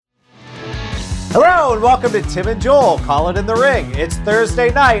Hello and welcome to Tim and Joel Call It in the Ring. It's Thursday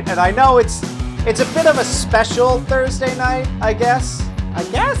night, and I know it's a bit of a special Thursday night, I guess.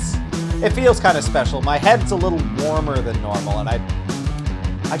 It feels kind of special. My head's a little warmer than normal, and I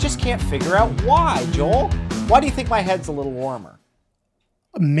just can't figure out why, Joel. Why do you think my head's a little warmer?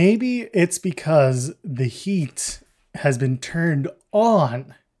 Maybe it's because the heat has been turned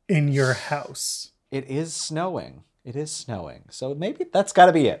on in your house. It is snowing. So maybe that's got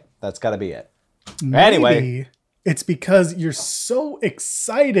to be it. Maybe Anyway, it's because you're so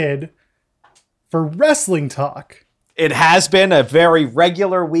excited for wrestling talk. it has been a very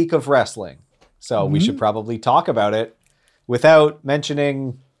regular week of wrestling, so we should probably talk about it without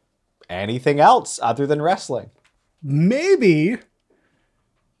mentioning anything else other than wrestling. Maybe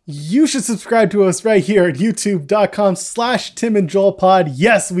you should subscribe to us right here at youtube.com/TimandJoelPod.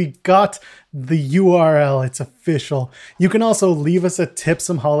 Yes, we got the URL. It's official. You can also leave us a tip,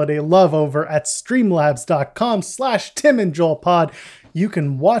 some holiday love over at streamlabs.com/TimandJoelPod. You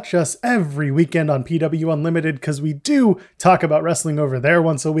can watch us every weekend on PW Unlimited because we do talk about wrestling over there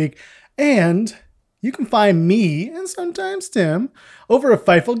once a week. And you can find me, and sometimes Tim, over at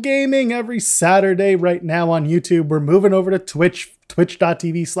Fightful Gaming every Saturday right now on YouTube. We're moving over to Twitch,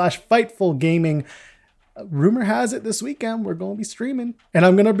 twitch.tv/Fightful Gaming. Rumor has it this weekend we're going to be streaming, and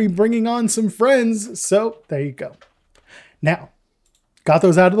I'm going to be bringing on some friends. So there you go. Now, got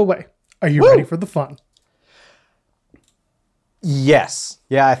those out of the way. Are you ready for the fun? Yes.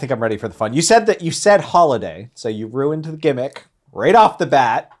 Yeah, I think I'm ready for the fun. You said holiday, so you ruined the gimmick right off the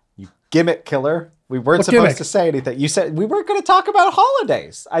bat. You gimmick killer. We weren't What supposed gimmick? to say anything. You said we weren't going to talk about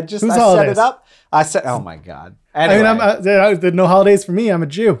holidays. I set holidays? it up. I said, oh my God. I Anyway. mean, there's no holidays for me. I'm a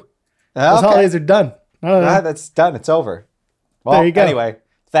Jew. Those Okay. holidays are done. That's done. It's over. Well, There you go. Anyway,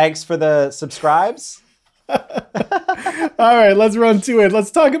 thanks for the subscribes. All right, let's run to it.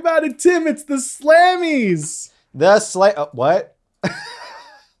 Let's talk about it, Tim. It's the Slammies. What?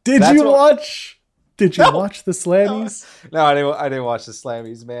 Did That's you what- watch? Did you watch the Slammies? No, I didn't watch the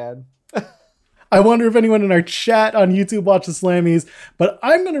Slammies, man. I wonder if anyone in our chat on YouTube watched the Slammies, but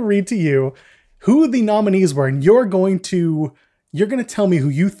I'm going to read to you who the nominees were, and you're going to tell me who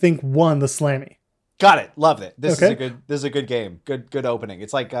you think won the Slammy. Got it. Loved it. This Okay. is a good game. Good opening.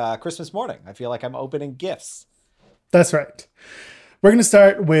 It's like Christmas morning. I feel like I'm opening gifts. That's right. We're going to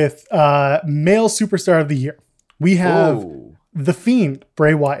start with male superstar of the year. We have Ooh. The Fiend,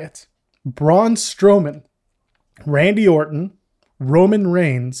 Bray Wyatt, Braun Strowman, Randy Orton, Roman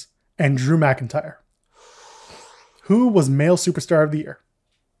Reigns, and Drew McIntyre. Who was male superstar of the year?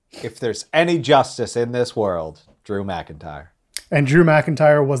 If there's any justice in this world, Drew McIntyre. And Drew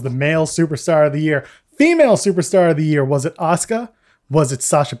McIntyre was the male superstar of the year. Female superstar of the year, was it Asuka? Was it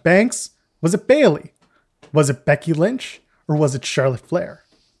Sasha Banks? Was it Bayley? Was it Becky Lynch? Or was it Charlotte Flair?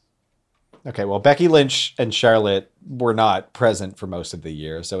 Okay, well, Becky Lynch and Charlotte were not present for most of the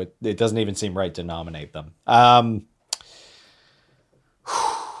year, so it doesn't even seem right to nominate them.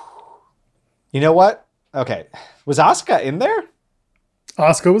 You know what? Okay. Was Asuka in there?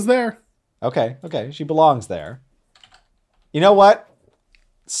 Asuka was there. Okay. She belongs there. You know what?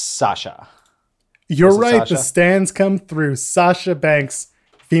 Sasha. You're Was it right. Sasha? The stands come through. Sasha Banks,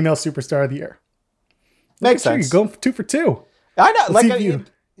 female superstar of the year. Makes Look at you, sense. you're going 2 for 2. I know. Let's see Like,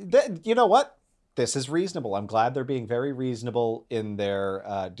 if you know what? This is reasonable. I'm glad they're being very reasonable in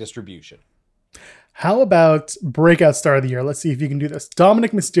their distribution. How about breakout star of the year? Let's see if you can do this.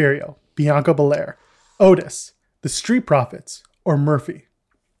 Dominic Mysterio, Bianca Belair, Otis, the Street Profits, or Murphy?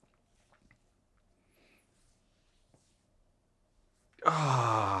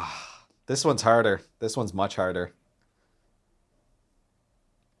 This one's harder. This one's much harder.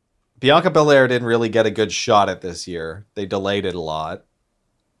 Bianca Belair didn't really get a good shot at this year. They delayed it a lot.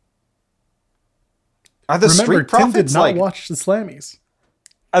 Are the Remember, Street Tim Profits did not like? watch the Slammies.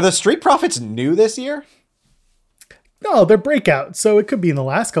 Are the Street Profits new this year? No, they're breakout, so it could be in the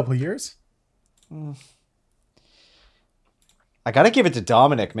last couple of years. I gotta give it to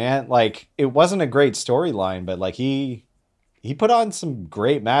Dominic, man. Like, it wasn't a great storyline, but like he put on some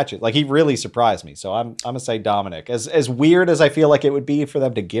great matches. Like, he really surprised me. So I'm gonna say Dominic. As weird as I feel like it would be for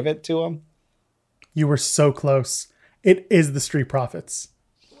them to give it to him. You were so close. It is the Street Profits.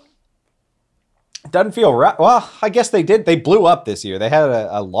 Doesn't feel right. Well, I guess they did. They blew up this year. They had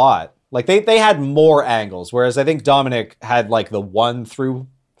a lot. Like, they had more angles, whereas I think Dominic had like the one through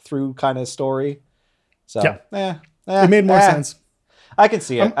kind of story. So Yeah. It made more sense. I can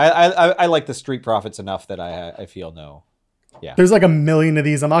see it. I like the Street Profits enough that I feel no. Yeah. There's like a million of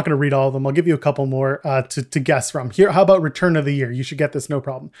these. I'm not going to read all of them. I'll give you a couple more to guess from. Here, how about Return of the Year? You should get this, no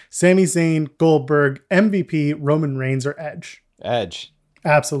problem. Sami Zayn, Goldberg, MVP, Roman Reigns, or Edge? Edge.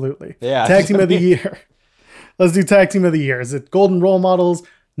 Absolutely. Yeah. Tag team of the year. Let's do tag team of the year. Is it Golden Role Models,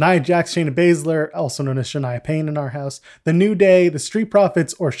 Nia Jax, Shayna Baszler, also known as Shania Payne in our house, The New Day, The Street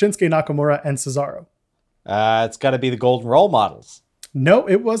Profits, or Shinsuke Nakamura and Cesaro? It's got to be the Golden Role Models. No,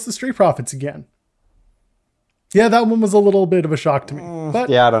 it was The Street Profits again. Yeah, that one was a little bit of a shock to me. But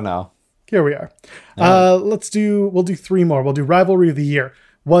Yeah, I don't know. here we are. We'll do three more. We'll do Rivalry of the Year.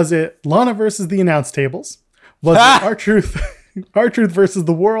 Was it Lana versus the Announce Tables? Was it R-Truth, R-Truth versus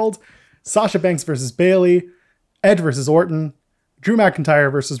The World? Sasha Banks versus Bayley? Edge versus Orton? Drew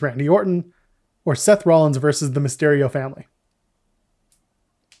McIntyre versus Randy Orton? Or Seth Rollins versus the Mysterio family?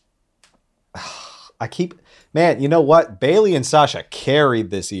 Man, you know what? Bayley and Sasha carried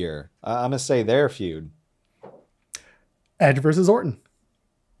this year. I'm going to say their feud. Edge versus Orton.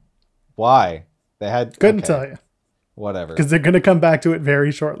 Why? They had... Couldn't okay, tell you. Whatever. Because they're going to come back to it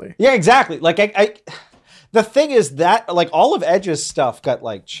very shortly. Yeah, exactly. Like, the thing is that, like, all of Edge's stuff got,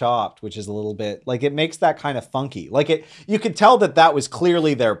 like, chopped, which is a little bit... Like, it makes that kind of funky. Like, you could tell that was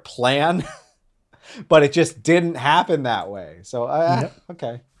clearly their plan, but it just didn't happen that way. So,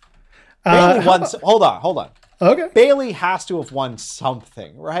 okay. Bayley won... Hold on. Okay. Bayley has to have won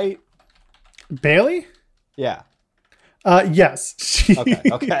something, right? Bayley? Yeah. Yes.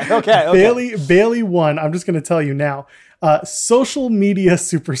 Okay. Bayley won. I'm just going to tell you now. Social media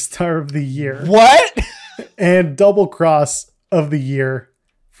superstar of the year. What? And double cross of the year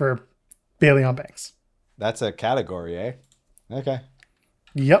for Bayley on Banks. That's a category, eh? Okay.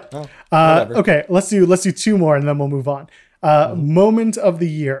 Yep. Oh, okay. Let's do two more and then we'll move on. Moment of the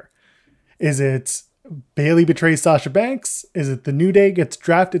year. Is it Bayley betrays Sasha Banks? Is it The New Day gets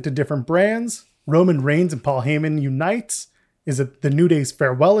drafted to different brands? Roman Reigns and Paul Heyman unite? Is it The New Day's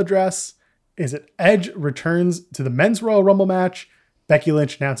farewell address? Is it Edge returns to the Men's Royal Rumble match? Becky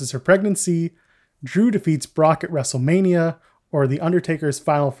Lynch announces her pregnancy? Drew defeats Brock at WrestleMania? Or The Undertaker's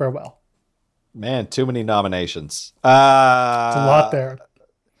final farewell? Man, too many nominations. It's a lot there.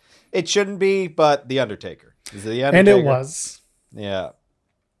 It shouldn't be, but The Undertaker. Is it The Undertaker? And it was. Yeah.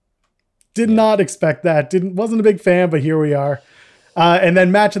 Did not expect that. Wasn't a big fan, but here we are. And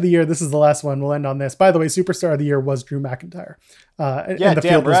then match of the year. This is the last one. We'll end on this. By the way, superstar of the year was Drew McIntyre. Yeah,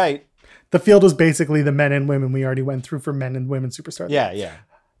 damn right. The field was basically the men and women we already went through for men and women superstar. Yeah.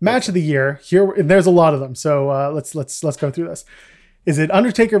 Match of the year. Here, and there's a lot of them. So let's go through this. Is it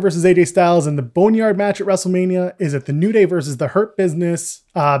Undertaker versus AJ Styles in the Boneyard match at WrestleMania? Is it The New Day versus The Hurt Business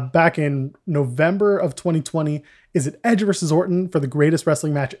back in November of 2020? Is it Edge versus Orton for the greatest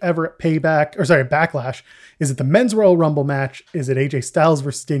wrestling match ever at Backlash? Is it the Men's Royal Rumble match? Is it AJ Styles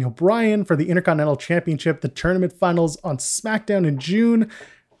versus Daniel Bryan for the Intercontinental Championship, the tournament finals on SmackDown in June?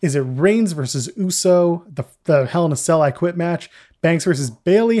 Is it Reigns versus Uso, the Hell in a Cell I Quit match? Banks versus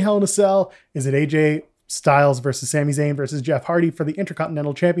Bayley, Hell in a Cell? Is it AJ Styles versus Sami Zayn versus Jeff Hardy for the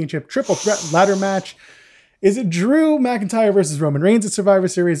Intercontinental Championship triple threat ladder match? Is it Drew McIntyre versus Roman Reigns at Survivor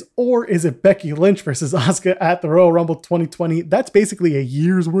Series? Or is it Becky Lynch versus Asuka at the Royal Rumble 2020? That's basically a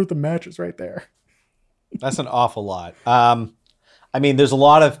year's worth of matches right there. That's an awful lot. I mean, there's a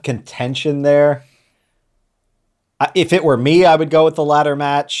lot of contention there. If it were me, I would go with the ladder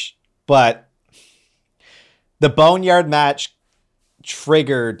match, but the Boneyard match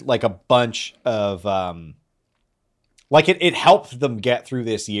triggered like a bunch of it helped them get through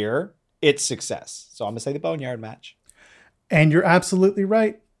this year. It's success. So I'm gonna say the Boneyard match. And you're absolutely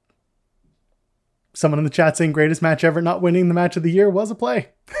right. Someone in the chat saying greatest match ever, not winning the match of the year was a play.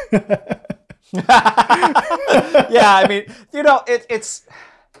 Yeah, I mean, it's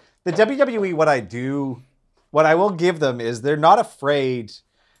the WWE. What I will give them is they're not afraid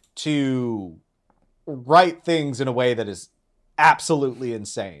to write things in a way that is absolutely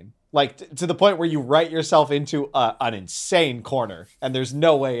insane. Like to the point where you write yourself into an insane corner and there's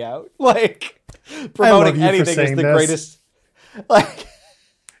no way out. Like promoting anything is the greatest. Like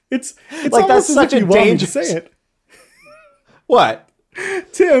it's like that's such a dangerous. Say it. What,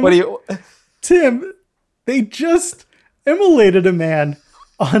 Tim? What do you? Tim, they just immolated a man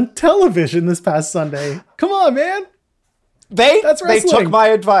on television this past Sunday. Come on, man. They took my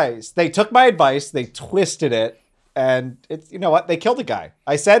advice. They twisted it. And it's, you know what? They killed a guy.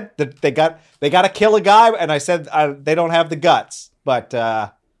 I said that they got to kill a guy, and I said they don't have the guts. But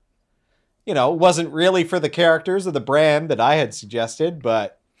it wasn't really for the characters of the brand that I had suggested.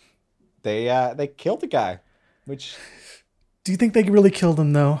 But they killed a guy. Which do you think they really killed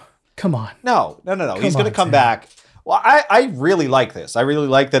him though? Come on. No. He's going to come back. Well, I really like this. I really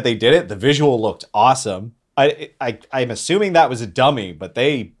like that they did it. The visual looked awesome. I'm assuming that was a dummy, but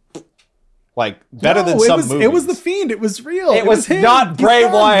they. Better than some movies. It was the Fiend. It was real. It was not Bray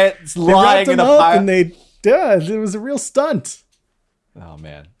Wyatt lying in a pile. And it was a real stunt. Oh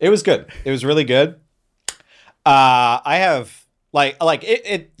man, it was good. It was really good. I have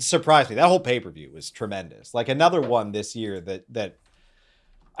it surprised me. That whole pay-per-view was tremendous. Like another one this year that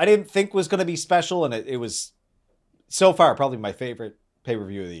I didn't think was going to be special, and it was so far probably my favorite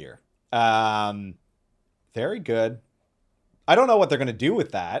pay-per-view of the year. Very good. I don't know what they're going to do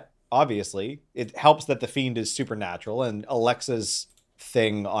with that. Obviously, it helps that the Fiend is supernatural, and Alexa's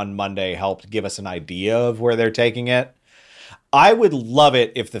thing on Monday helped give us an idea of where they're taking it. I would love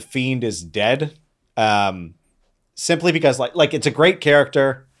it if the Fiend is dead, simply because like it's a great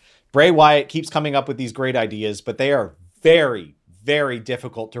character. Bray Wyatt keeps coming up with these great ideas, but they are very, very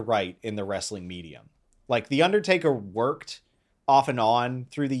difficult to write in the wrestling medium. Like The Undertaker worked off and on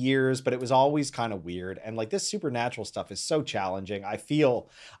through the years, but it was always kind of weird. And like this supernatural stuff is so challenging. I feel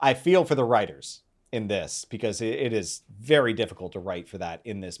for the writers in this because it is very difficult to write for that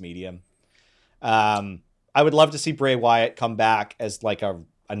in this medium. I would love to see Bray Wyatt come back as like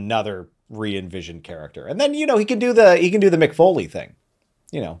another re-envisioned character. And then, he can do the Mick Foley thing,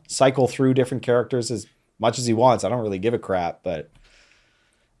 cycle through different characters as much as he wants. I don't really give a crap, but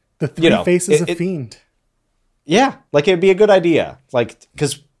the three faces of Fiend. Yeah. Like it'd be a good idea. Like,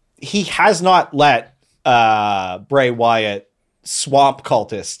 cause he has not let, Bray Wyatt swamp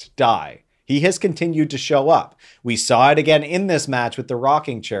cultist die. He has continued to show up. We saw it again in this match with the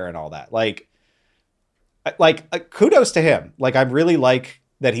rocking chair and all that. Like kudos to him. Like, I really like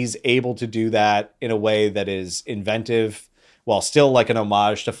that he's able to do that in a way that is inventive while still like an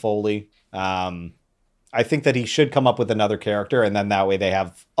homage to Foley. I think that he should come up with another character, and then that way they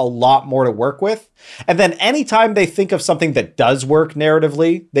have a lot more to work with. And then anytime they think of something that does work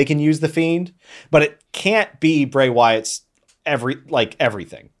narratively, they can use the Fiend, but it can't be Bray Wyatt's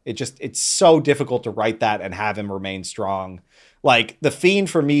everything. It's so difficult to write that and have him remain strong. Like the Fiend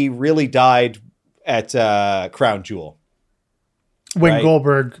for me really died at Crown Jewel. When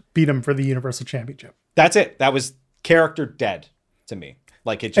Goldberg beat him for the Universal Championship. That's it. That was character dead to me.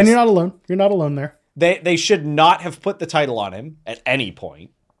 Like it just, and you're not alone. You're not alone there. They should not have put the title on him at any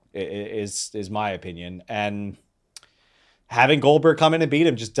point, is my opinion. And having Goldberg come in and beat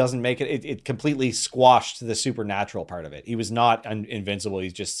him just doesn't make it. It completely squashed the supernatural part of it. He was not invincible.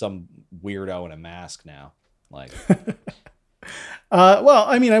 He's just some weirdo in a mask now. Like, well,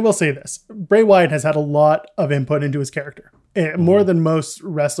 I mean, I will say this. Bray Wyatt has had a lot of input into his character, more than most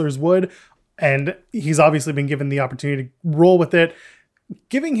wrestlers would. And he's obviously been given the opportunity to roll with it,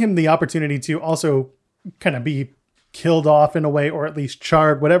 giving him the opportunity to also kind of be killed off in a way, or at least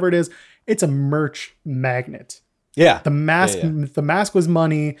charred, whatever it is. It's a merch magnet. Yeah. The mask was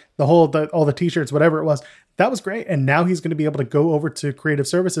money, all the t-shirts, whatever it was. That was great. And now he's going to be able to go over to creative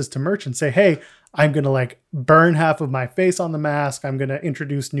services to merch and say, hey, I'm going to like burn half of my face on the mask. I'm going to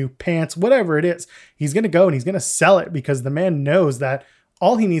introduce new pants, whatever it is. He's going to go and he's going to sell it because the man knows that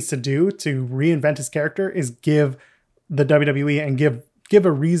all he needs to do to reinvent his character is give the WWE and give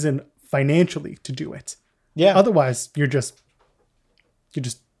a reason financially to do it. Yeah. Otherwise, you're just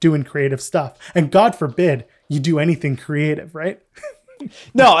doing creative stuff. And God forbid you do anything creative, right?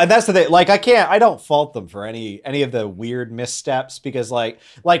 No, and that's the thing. Like, I don't fault them for any of the weird missteps, because like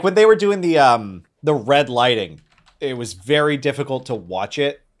when they were doing the red lighting, it was very difficult to watch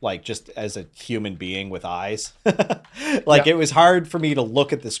it, like just as a human being with eyes. It was hard for me to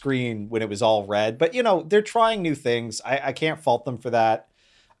look at the screen when it was all red, but they're trying new things. I can't fault them for that.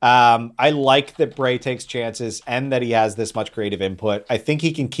 I like that Bray takes chances and that he has this much creative input. I think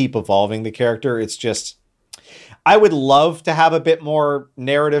he can keep evolving the character. It's just, I would love to have a bit more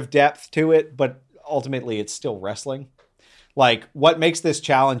narrative depth to it, but ultimately it's still wrestling. Like, what makes this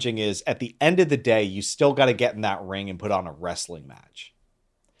challenging is at the end of the day, you still got to get in that ring and put on a wrestling match.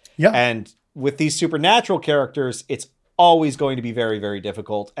 Yeah. And with these supernatural characters, it's always going to be very, very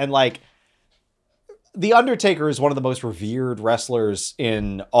difficult. And like, The Undertaker is one of the most revered wrestlers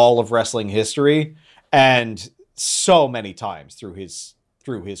in all of wrestling history. And so many times through his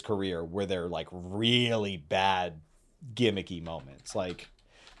career where they're like really bad gimmicky moments. Like,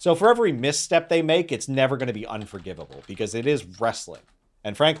 so for every misstep they make, it's never going to be unforgivable because it is wrestling.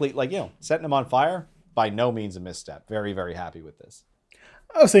 And frankly, like, setting him on fire, by no means a misstep. Very, very happy with this.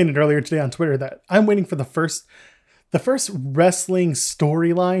 I was saying it earlier today on Twitter that I'm waiting for the first wrestling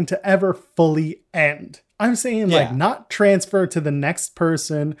storyline to ever fully end. I'm saying like not transfer to the next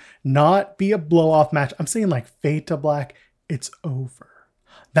person, not be a blow off match. I'm saying like fade to black. It's over.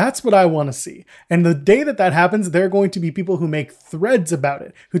 That's what I want to see. And the day that that happens, there are going to be people who make threads about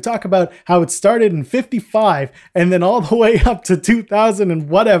it, who talk about how it started in 55 and then all the way up to 2000 and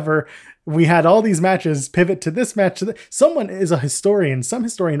whatever. We had all these matches pivot to this match. Someone is a historian. Some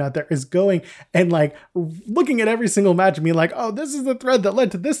historian out there is going and like looking at every single match and being like, oh, this is the thread that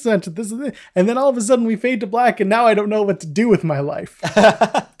led to this match. This is it. And then all of a sudden we fade to black and now I don't know what to do with my life.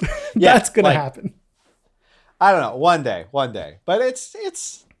 That's going to happen. I don't know. One day, but it's,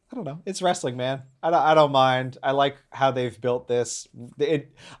 I don't know. It's wrestling, man. I don't mind. I like how they've built this.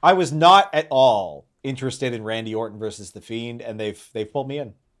 I was not at all interested in Randy Orton versus The Fiend, and they've pulled me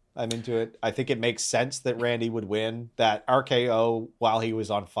in. I'm into it. I think it makes sense that Randy would win. That RKO while he was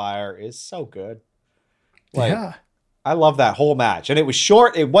on fire is so good. Yeah. I love that whole match. And it was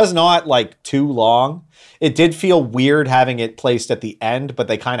short. It was not like too long. It did feel weird having it placed at the end, but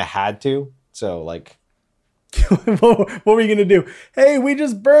they kind of had to. So like, what were you going to do? Hey, we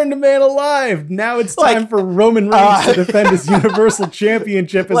just burned a man alive. Now it's time for Roman Reigns to defend his Universal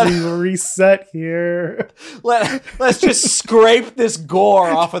Championship as we reset here. Let's just scrape this gore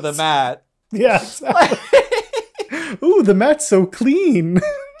off of the mat. Yeah. Exactly. Ooh, the mat's so clean.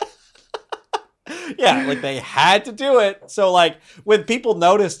 Yeah, like they had to do it. So like when people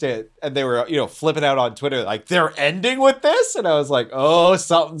noticed it and they were, flipping out on Twitter, like they're ending with this. And I was like, oh,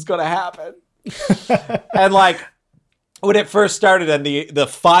 something's going to happen. And like when it first started and the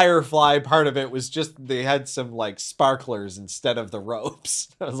firefly part of it was just they had some like sparklers instead of the ropes.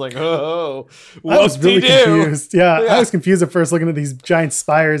 I was like, oh, I was really confused. Yeah, I was confused at first looking at these giant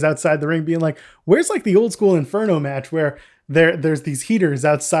spires outside the ring being like, where's like the old school Inferno match where there's these heaters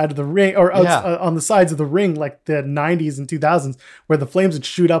outside of the ring or on the sides of the ring, like the 90s and 2000s, where the flames would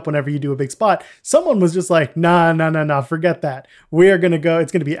shoot up whenever you do a big spot. Someone was just like, nah, forget that. We're going to go,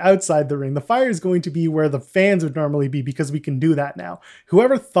 it's going to be outside the ring. The fire is going to be where the fans would normally be because we can do that now.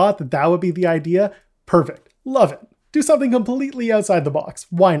 Whoever thought that would be the idea, perfect. Love it. Do something completely outside the box.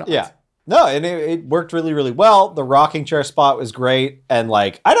 Why not? Yeah. No, and it worked really, really well. The rocking chair spot was great. And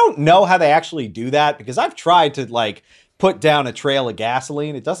like, I don't know how they actually do that because I've tried to like put down a trail of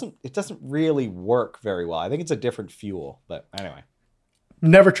gasoline. It doesn't really work very well. I think it's a different fuel, but anyway.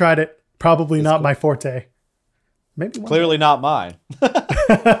 Never tried it. Probably not my forte. Maybe clearly not mine.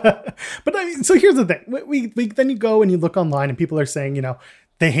 But I mean, so here's the thing. We then you go and you look online and people are saying,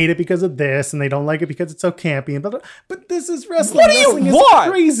 they hate it because of this and they don't like it because it's so campy. And but this is wrestling. What do you want?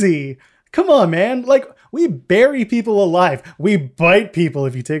 Is crazy. Come on, man. Like, we bury people alive. We bite people.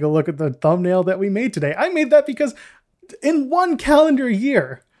 If you take a look at the thumbnail that we made today, I made that because in one calendar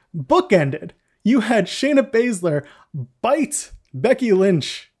year, bookended, you had Shayna Baszler bite Becky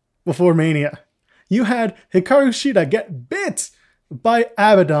Lynch before Mania. You had Hikaru Shida get bit by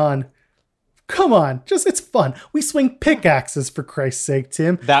Abaddon. Come on, it's fun. We swing pickaxes for Christ's sake,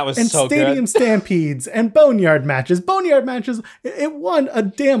 Tim. That was so good. And stadium stampedes and boneyard matches. Boneyard matches, it won a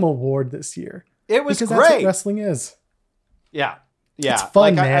damn award this year. It was because great. That's what wrestling is. Yeah. It's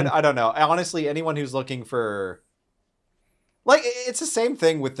fun, man. I don't know. Honestly, anyone who's looking for... Like, it's the same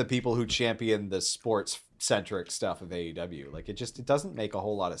thing with the people who champion the sports-centric stuff of AEW. Like, it doesn't make a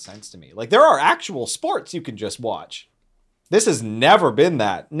whole lot of sense to me. Like, there are actual sports you can just watch. This has never been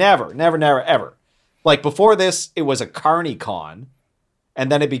that. Never, ever. Like, before this, it was a CarnyCon,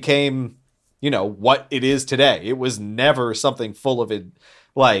 and then it became, what it is today. It was never something full of,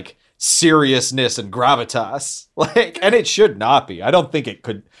 like, seriousness and gravitas. Like, and it should not be. I don't think it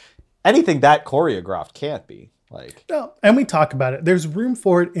could... Anything that choreographed can't be. Like, no, and we talk about it. There's room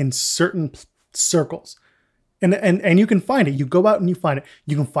for it in certain circles. And you can find it. You go out and you find it.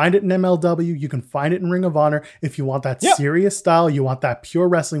 You can find it in MLW. You can find it in Ring of Honor. If you want that serious style, you want that pure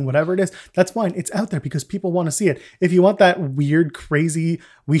wrestling, whatever it is, that's fine. It's out there because people want to see it. If you want that weird, crazy,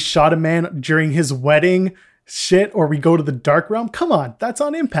 we shot a man during his wedding shit, or we go to the dark realm, come on, that's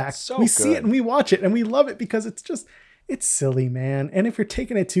on Impact. So we good. see it and we watch it and we love it because it's silly, man. And if you're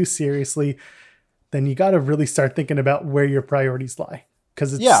taking it too seriously, then you got to really start thinking about where your priorities lie.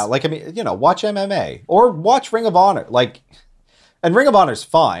 Because it's... Yeah, like, I mean, watch MMA or watch Ring of Honor. Like, and Ring of Honor's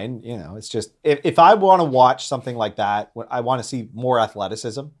fine. It's just, if I want to watch something like that, I want to see more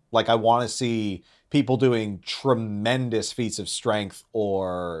athleticism. Like, I want to see people doing tremendous feats of strength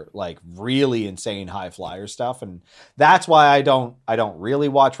or like really insane high flyer stuff. And that's why I don't really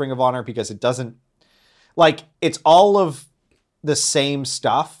watch Ring of Honor, because it doesn't, like, it's all of the same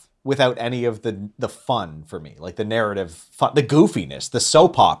stuff without any of the fun for me, like the narrative fun, the goofiness, the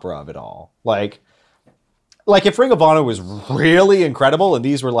soap opera of it all. Like if Ring of Honor was really incredible and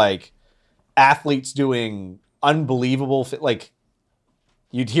these were like athletes doing unbelievable, like,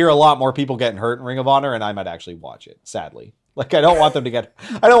 you'd hear a lot more people getting hurt in Ring of Honor, and I might actually watch it, sadly. Like, I don't want them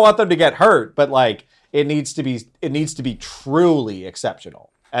to get hurt, but like it needs to be truly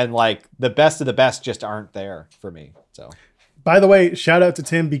exceptional. And like the best of the best just aren't there for me. So, by the way, shout out to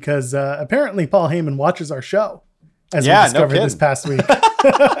Tim because apparently Paul Heyman watches our show, as we discovered this past week.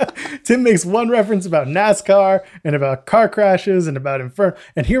 Tim makes one reference about NASCAR and about car crashes and about Inferno.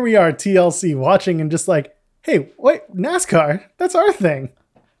 And here we are, TLC, watching and just like, hey, wait, NASCAR? That's our thing.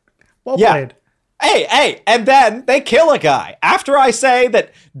 Well played. Hey, and then they kill a guy. After I say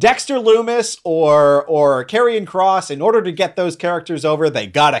that Dexter Lumis or Karrion Kross, in order to get those characters over, they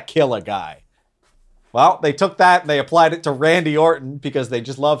gotta kill a guy. Well, they took that and they applied it to Randy Orton because they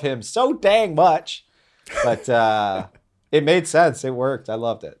just love him so dang much. But it made sense. It worked. I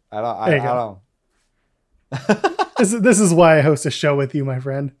loved it. I don't. This is why I host a show with you, my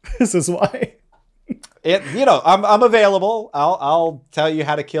friend. This is why. I'm available. I'll tell you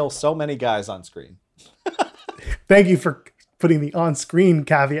how to kill so many guys on screen. Thank you for putting the on-screen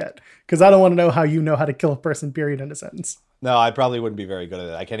caveat, because I don't want to know how you know how to kill a person, period, in a sentence. No, I probably wouldn't be very good at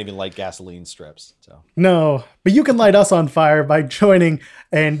it. I can't even light gasoline strips. So no, but you can light us on fire by joining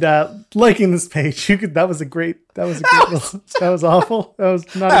and liking this page. That was awful. That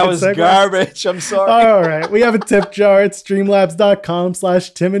was not. That was garbage. I'm sorry. All right, we have a tip jar. It's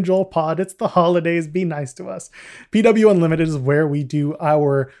streamlabs.com/Tim and Joel Pod. It's the holidays. Be nice to us. PW Unlimited is where we do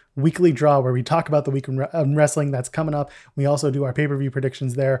our weekly draw, where we talk about the week in wrestling that's coming up. We also do our pay-per-view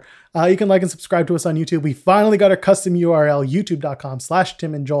predictions there. You can like and subscribe to us on YouTube. We finally got our custom URL,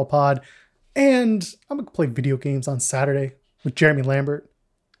 youtube.com/Tim and Joel Pod. And I'm going to play video games on Saturday with Jeremy Lambert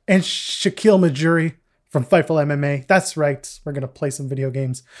and Shaquille Majuri from Fightful MMA. That's right. We're going to play some video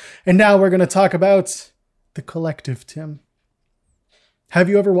games. And now we're going to talk about The Collective, Tim. Have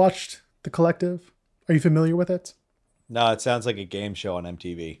you ever watched The Collective? Are you familiar with it? No, it sounds like a game show on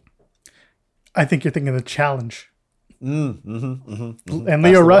MTV. I think you're thinking of The Challenge. And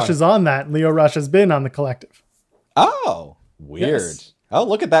Leo Rush is on that. Leo Rush has been on The Collective. Oh, weird. Yes. Oh,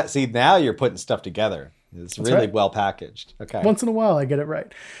 look at that. See, now you're putting stuff together. It's That's really right. Well packaged. Okay. Once in a while, I get it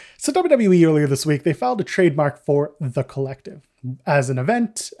right. So WWE earlier this week, they filed a trademark for The Collective as an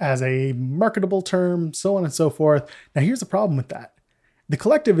event, as a marketable term, so on and so forth. Now, here's the problem with that. The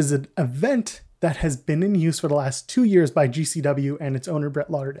Collective is an event that has been in use for the last 2 years by GCW and its owner,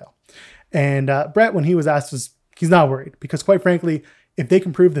 Brett Lauderdale. And Brett, when he was asked, he's not worried because, quite frankly, if they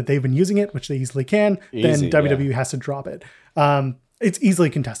can prove that they've been using it, which they easily can, then WWE has to drop it. It's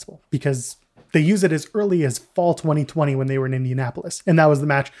easily contestable because they use it as early as fall 2020 when they were in Indianapolis. And that was the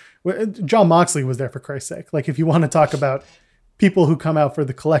match. Jon Moxley was there, for Christ's sake. Like, if you want to talk about people who come out for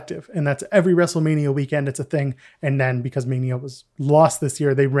The Collective, and that's every WrestleMania weekend, it's a thing. And then because Mania was lost this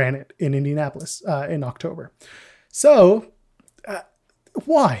year, they ran it in Indianapolis in October. So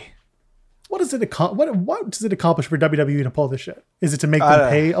why? What does it accomplish for WWE to pull this shit? Is it to make them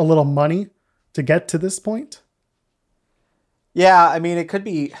pay a little money to get to this point? Yeah, I mean, it could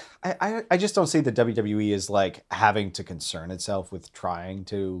be. I just don't see the WWE as like having to concern itself with trying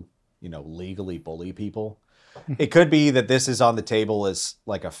to, legally bully people. It could be that this is on the table as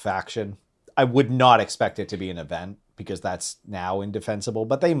like a faction. I would not expect it to be an event because that's now indefensible,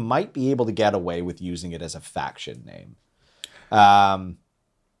 but they might be able to get away with using it as a faction name.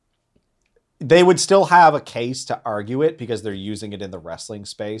 They would still have a case to argue it because they're using it in the wrestling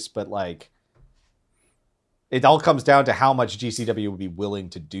space, but like it all comes down to how much GCW would be willing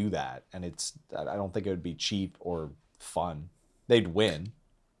to do that. And I don't think it would be cheap or fun. They'd win,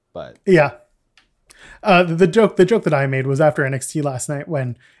 but yeah. The joke that I made was after NXT last night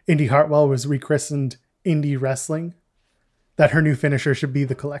when Indy Hartwell was rechristened Indie Wrestling, that her new finisher should be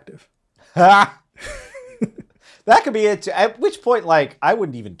The Collective. That could be it. At which point, like, I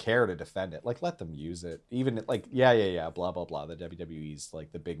wouldn't even care to defend it. Like, let them use it. Even like, yeah, blah, blah, blah. The WWE's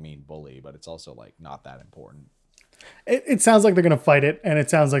like the big mean bully, but it's also like not that important. It sounds like they're going to fight it, and it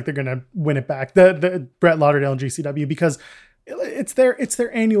sounds like they're going to win it back. The Brett Lauderdale and GCW, because it's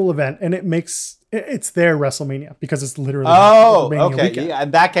their annual event, and it's their WrestleMania because it's literally WrestleMania okay. weekend. Yeah,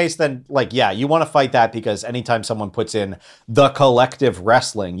 in that case, then you want to fight that because anytime someone puts in The Collective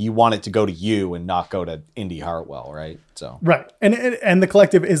Wrestling, you want it to go to you and not go to Indy Hartwell, right? So right, and The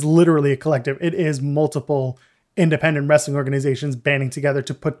Collective is literally a collective. It is multiple independent wrestling organizations banding together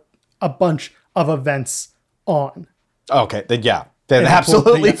to put a bunch of events on. Okay, then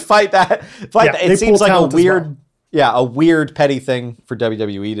absolutely fight that. That. It seems like a weird. Well. Yeah, a weird petty thing for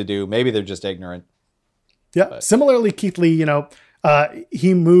WWE to do. Maybe they're just ignorant. Yeah. But. Similarly, Keith Lee,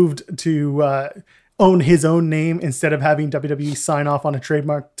 he moved to own his own name instead of having WWE sign off on a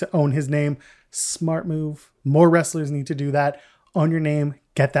trademark to own his name. Smart move. More wrestlers need to do that. Own your name,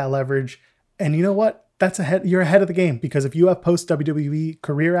 get that leverage. And you know what? you're ahead of the game, because if you have post WWE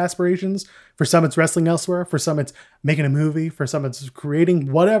career aspirations, for some it's wrestling elsewhere, for some it's making a movie, for some it's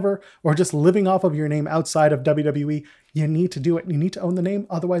creating whatever, or just living off of your name outside of WWE, you need to do it. You need to own the name.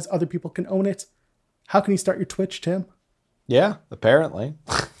 Otherwise other people can own it. How can you start your Twitch, Tim? Yeah, apparently.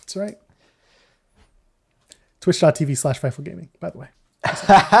 That's right. Twitch.tv/Fightful Gaming, by the way.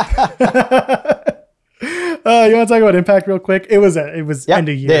 You want to talk about Impact real quick? It was end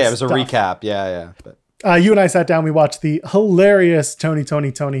of year. Yeah, it was a stuff. recap. Yeah. But you and I sat down. We watched the hilarious Tony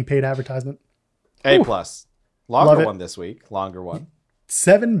paid advertisement. A+. Love Longer it. one this week. Longer one.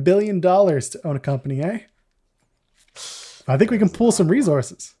 $7 billion to own a company, eh? I think we can pull some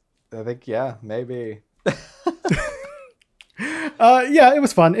resources. I think, yeah, maybe. Yeah, it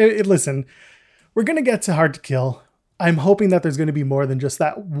was fun. Listen, we're going to get to Hard to Kill. I'm hoping that there's going to be more than just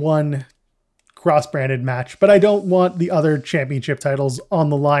that one cross-branded match, but I don't want the other championship titles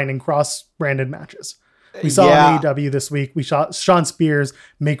on the line in cross-branded matches. We saw on AEW this week, we saw Shawn Spears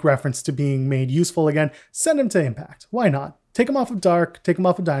make reference to being made useful again. Send him to Impact. Why not? Take him off of Dark, take him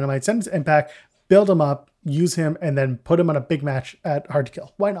off of Dynamite, send him to Impact, build him up, use him, and then put him on a big match at Hard to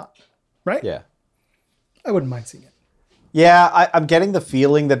Kill. Why not? Right? Yeah. I wouldn't mind seeing it. Yeah, I'm getting the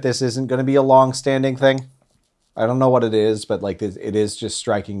feeling that this isn't going to be a long-standing thing. I don't know what it is, but like it is just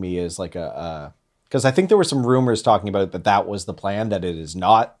striking me as like because I think there were some rumors talking about that was the plan, that it is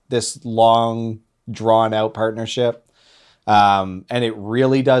not this long, drawn-out partnership. And it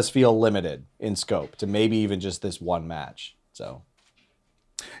really does feel limited in scope to maybe even just this one match. So,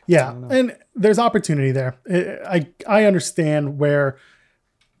 yeah, and there's opportunity there. I understand where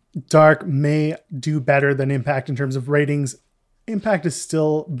Dark may do better than Impact in terms of ratings. Impact is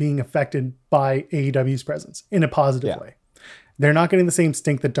still being affected by AEW's presence in a positive way. They're not getting the same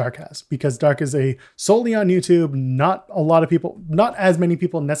stink that Dark has, because Dark is solely on YouTube. Not as many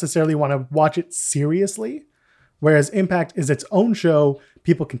people necessarily want to watch it seriously, whereas Impact is its own show.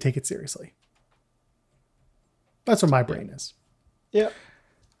 People can take it seriously. That's what my brain is. Yeah.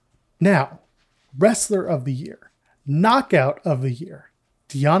 Now, Wrestler of the Year, Knockout of the Year,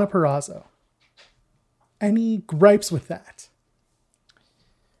 Deonna Purrazzo. Any gripes with that?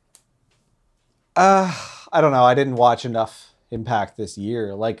 I don't know. I didn't watch enough Impact this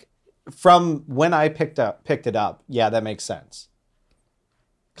year. Like, from when I picked it up, yeah, that makes sense.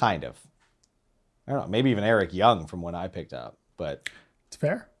 Kind of. I don't know. Maybe even Eric Young from when I picked up, but it's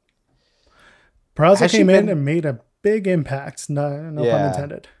fair. Purrazzo came in and made a big impact. No pun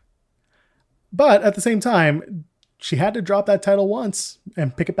intended. But at the same time, she had to drop that title once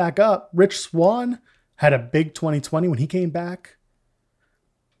and pick it back up. Rich Swann had a big 2020 when he came back.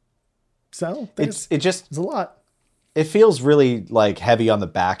 So it's a lot. It feels really like heavy on the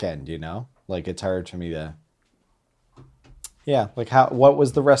back end, you know? Like it's hard for me to. Yeah, like what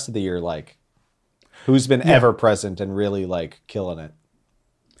was the rest of the year like? Who's been ever present and really like killing it?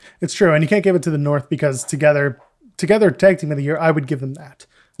 It's true, and you can't give it to the North because together tag team of the year, I would give them that.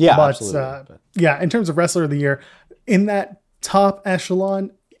 Yeah, but, absolutely. Yeah, in terms of wrestler of the year, in that top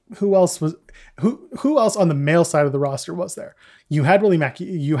echelon, who else on the male side of the roster was there? You had Willie Mack,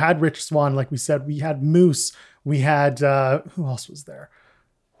 you had Rich Swann, like we said, we had Moose, we had who else was there?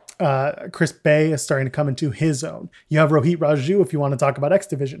 Chris Bay is starting to come into his own. You have Rohit Raju if you want to talk about X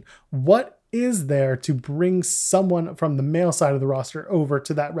Division. What is there to bring someone from the male side of the roster over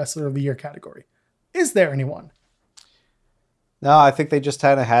to that Wrestler of the Year category? Is there anyone? No, I think they just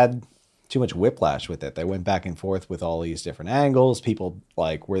kind of had too much whiplash with it. They went back and forth with all these different angles. People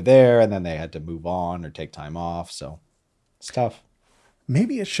like were there and then they had to move on or take time off. So it's tough.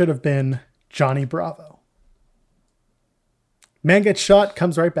 Maybe it should have been Johnny Bravo. Man gets shot,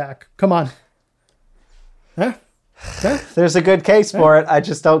 comes right back. Come on. Huh? There's a good case for it. I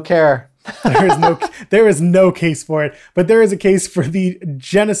just don't care. There is no case for it, but there is a case for the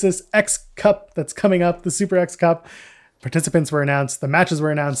Genesis X Cup that's coming up, the Super X Cup. Participants were announced, the matches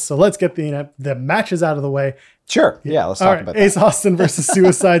were announced, so let's get the matches out of the way. Sure. Yeah, let's talk about that. Ace Austin versus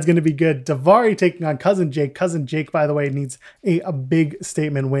Suicide is going to be good. Daivari taking on Cousin Jake. Cousin Jake, by the way, needs a big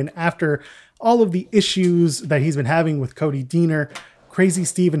statement win after all of the issues that he's been having with Cody Deaner. Crazy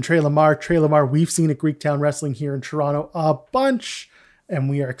Steve and Trey Lamar. Trey Lamar, we've seen at Greektown Wrestling here in Toronto a bunch, and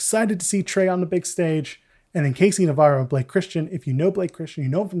we are excited to see Trey on the big stage. And then Casey Navarro and Blake Christian. If you know Blake Christian, you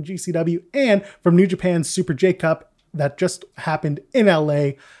know him from GCW and from New Japan's Super J Cup that just happened in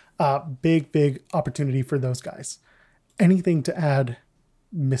LA. Big opportunity for those guys. Anything to add,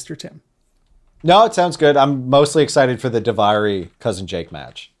 Mr. Tim? No, it sounds good. I'm mostly excited for the Daivari Cousin Jake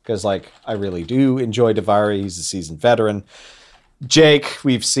match because, like, I really do enjoy Daivari. He's a seasoned veteran. Jake,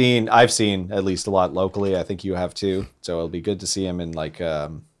 I've seen at least a lot locally. I think you have too. So it'll be good to see him in like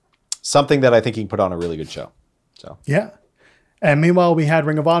something that I think he can put on a really good show. So Yeah. And meanwhile, we had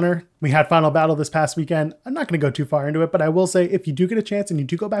Ring of Honor. We had Final Battle this past weekend. I'm not going to go too far into it, but I will say if you do get a chance and you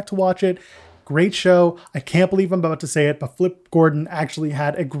do go back to watch it, great show. I can't believe I'm about to say it, but Flip Gordon actually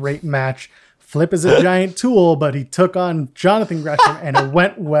had a great match. Flip is a giant tool, but he took on Jonathan Gresham and it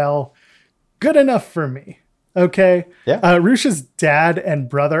went well. Good enough for me. Okay. Yeah. Rush's dad and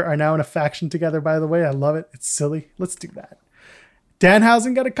brother are now in a faction together, by the way. I love it. It's silly. Let's do that.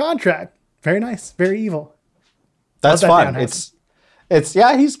 Danhausen got a contract. Very nice. Very evil. that's fun. Danhausen.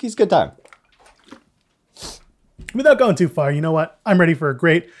 He's good time. Without going too far, you know what? I'm ready for a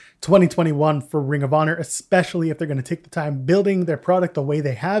great 2021 for Ring of Honor, especially if they're going to take the time building their product the way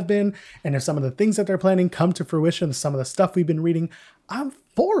they have been. And if some of the things that they're planning come to fruition, some of the stuff we've been reading, I'm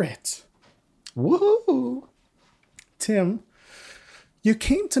for it. Woohoo. Tim, you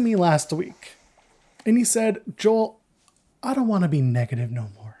came to me last week and you said, Joel, I don't want to be negative no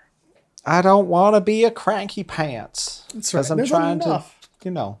more. I don't want to be a cranky pants. That's right. Because I'm There's trying enough.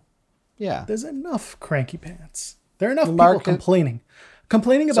 to, yeah. There's enough cranky pants. There are enough The people market-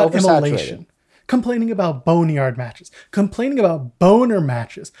 complaining about oversaturated. immolation, complaining about boneyard matches, complaining about boner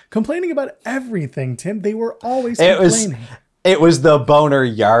matches, complaining about everything, Tim. They were always complaining. It was the boner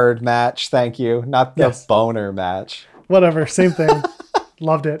yard match, thank you. Not the Yes. boner match. Whatever, same thing.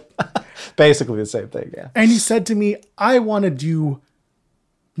 Loved it. Basically the same thing, yeah. And he said to me, I want to do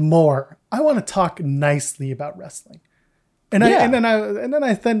more. I want to talk nicely about wrestling. And Yeah.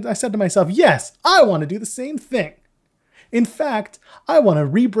 I said to myself, yes, I want to do the same thing. In fact, I want to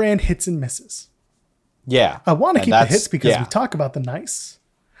rebrand Hits and Misses. Yeah. I want to And keep the that's- hits because yeah. we talk about the nice.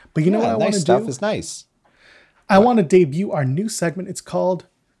 But you know what I want nice to stuff do? is nice. I want to debut our new segment. It's called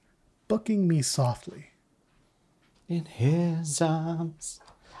Booking Me Softly. In his arms,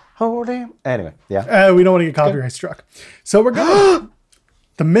 hold him. Anyway, yeah. We don't want to get copyright struck. So we're going to...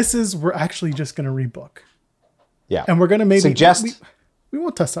 The misses, we're actually just going to rebook. Yeah. And we're going to maybe... Suggest. We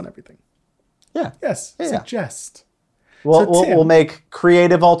won't test on everything. Yeah. Yes, Yeah. suggest. We'll, So, we'll, Tim- we'll make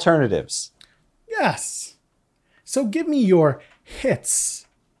creative alternatives. Yes. So give me your hits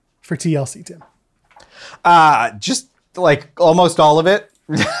for TLC, Tim. Just like almost all of it.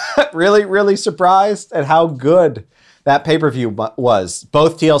 Really, really surprised at how good that pay-per-view was.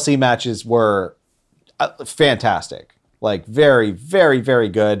 Both TLC matches were fantastic. Like very, very, very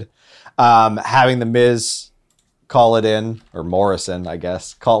good. Having the Miz call it in, or Morrison, I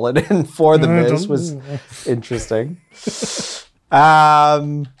guess, call it in for the Miz was interesting.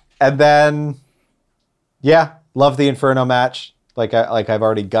 And then, yeah, love the Inferno match. Like I've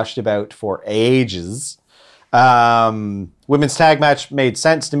already gushed about for ages. Women's tag match made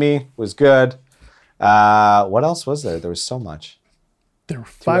sense to me, was good. What else was there? There was so much. There were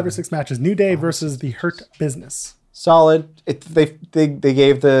 5 or 6 matches. New Day versus the Hurt Business. Solid. They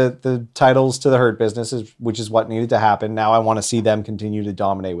gave the titles to the Hurt Business, which is what needed to happen. Now I want to see them continue to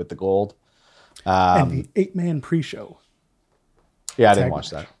dominate with the gold. And the 8-man pre-show. Yeah, I didn't Tag watch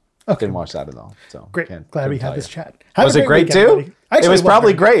that. Okay. Didn't watch that at all. So Great. can't Glad we tell had you. this chat. Have Was a it great weekend, too? buddy. Actually, It was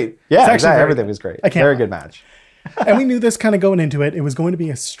probably great. Yeah, actually exactly. very Everything good. was great. I can't Very lie. good match. And we knew this kind of going into it. It was going to be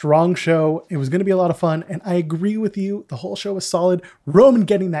a strong show. It was going to be a lot of fun. And I agree with you. The whole show was solid. Roman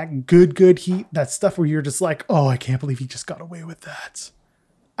getting that good heat. That stuff where you're just like, oh, I can't believe he just got away with that.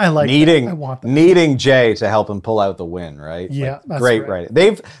 I like that. I want that. Needing Jay to help him pull out the win, right? Yeah, Like, that's great right.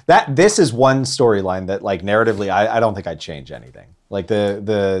 writing. This is one storyline that, like, narratively, I don't think I'd change anything. Like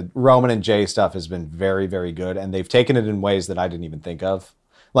the Roman and Jay stuff has been very, very good, and they've taken it in ways that I didn't even think of.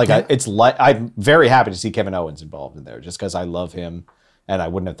 Like I'm very happy to see Kevin Owens involved in there, just because I love him, and I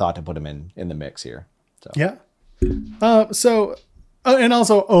wouldn't have thought to put him in the mix here. So Yeah. And also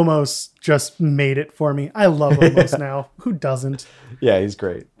Omos just made it for me. I love Omos now. Who doesn't? yeah, he's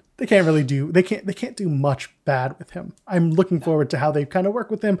great. They can't do much bad with him. I'm looking forward to how they kind of work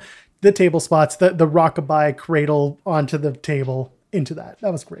with him. The table spots, the rockabye cradle onto the table into that.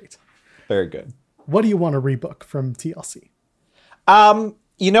 That was great. Very good. What do you want to rebook from TLC?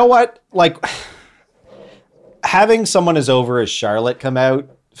 You know what? Like having someone as over as Charlotte come out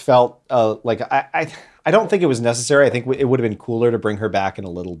felt like I don't think it was necessary. I think it would have been cooler to bring her back in a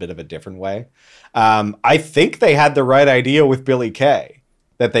little bit of a different way. I think they had the right idea with Billie Kay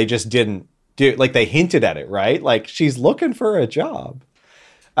that they just didn't do. Like they hinted at it, right? Like she's looking for a job.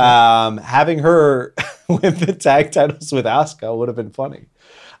 Having her win the tag titles with Asuka would have been funny.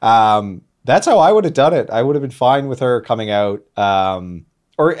 That's how I would have done it. I would have been fine with her coming out.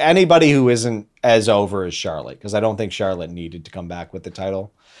 Or anybody who isn't as over as Charlotte, because I don't think Charlotte needed to come back with the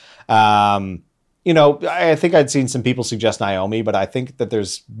title. I think I'd seen some people suggest Naomi, but I think that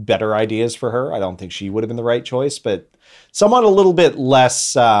there's better ideas for her. I don't think she would have been the right choice, but someone a little bit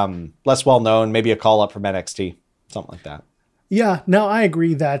less well known, maybe a call up from NXT, something like that. Yeah, no, I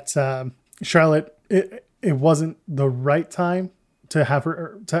agree that Charlotte, it wasn't the right time to have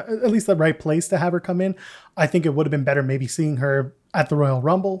her, at least the right place to have her come in. I think it would have been better maybe seeing her at the Royal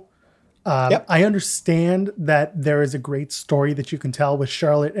Rumble. Yep. I understand that there is a great story that you can tell with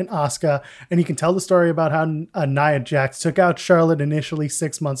Charlotte and Asuka, and you can tell the story about how Nia Jax took out Charlotte initially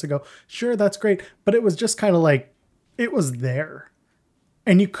 6 months ago. Sure, that's great, but it was just kind of like, it was there.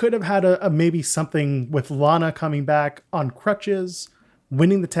 And you could have had a maybe something with Lana coming back on crutches,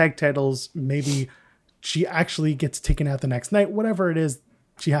 winning the tag titles. Maybe she actually gets taken out the next night. Whatever it is,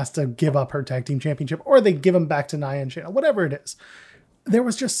 she has to give up her tag team championship, or they give them back to Nia and Shayna. Whatever it is, there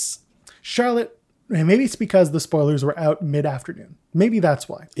was just Charlotte. And maybe it's because the spoilers were out mid-afternoon. Maybe that's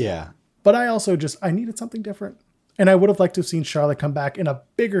why. Yeah. But I also I needed something different, and I would have liked to have seen Charlotte come back in a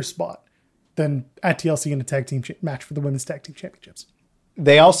bigger spot than at TLC in a tag team match for the women's tag team championships.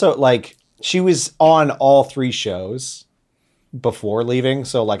 They also, she was on all 3 shows before leaving.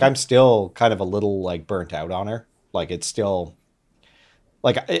 So, I'm still kind of a little, burnt out on her. It's still,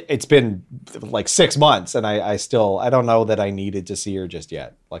 it's been, 6 months, and I don't know that I needed to see her just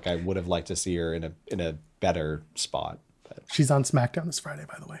yet. I would have liked to see her in a better spot. But. She's on SmackDown this Friday,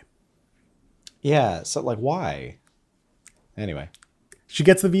 by the way. Yeah, so, why? Anyway. She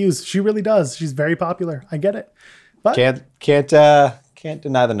gets the views. She really does. She's very popular. I get it. But can't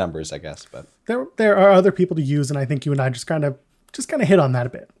deny the numbers, I guess. But there are other people to use, and I think you and I just kind of hit on that a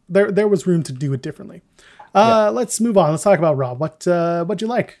bit. There was room to do it differently. Let's move on. Let's talk about Raw. What'd you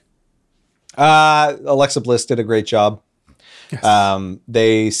like? Alexa Bliss did a great job. Yes.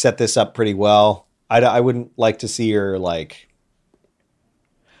 They set this up pretty well. I wouldn't like to see her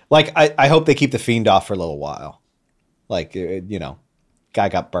I hope they keep the Fiend off for a little while. Guy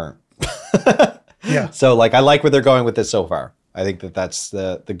got burnt. Yeah. So I like where they're going with this so far. I think that's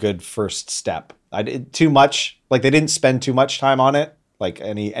the good first step. I did too much. They didn't spend too much time on it.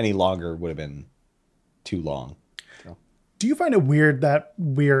 Any longer would have been too long. So. Do you find it weird that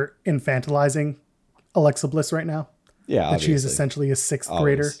we're infantilizing Alexa Bliss right now? Yeah. That she is essentially a 6th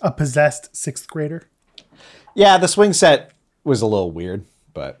grader, a possessed 6th grader. Yeah. The swing set was a little weird,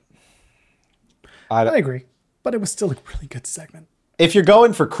 but I agree. But it was still a really good segment. If you're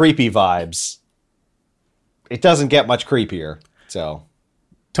going for creepy vibes, it doesn't get much creepier. So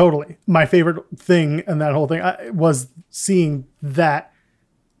totally. My favorite thing in that whole thing was seeing that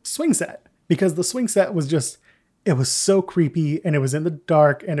swing set, because the swing set was it was so creepy, and it was in the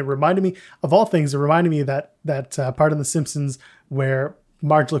dark, and it reminded me of all things. It reminded me of that part in The Simpsons where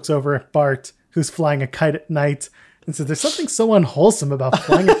Marge looks over at Bart, who's flying a kite at night, and says, "There's something so unwholesome about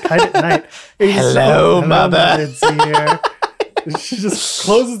flying a kite at night." Hello, mother. It's here. She just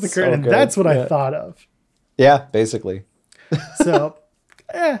closes the curtain, and that's what I thought of. Yeah, basically. So,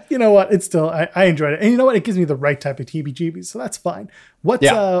 you know what? It's still, I enjoyed it. And you know what? It gives me the right type of TBGBs, so that's fine. What do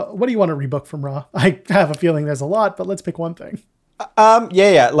you want to rebook from Raw? I have a feeling there's a lot, but let's pick one thing.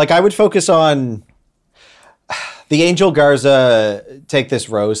 Yeah. I would focus on the Angel Garza take this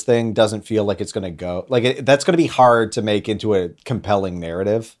Rose thing. Doesn't feel like it's going to go. That's going to be hard to make into a compelling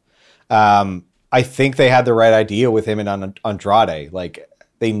narrative. I think they had the right idea with him and Andrade.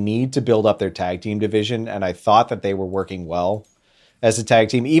 They need to build up their tag team division, and I thought that they were working well as a tag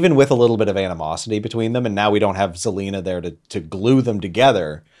team, even with a little bit of animosity between them. And now we don't have Zelina there to glue them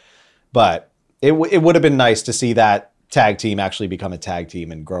together. But it would have been nice to see that tag team actually become a tag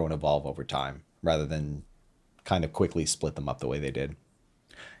team and grow and evolve over time, rather than kind of quickly split them up the way they did.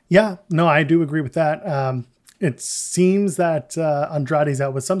 Yeah, no, I do agree with that. It seems that Andrade's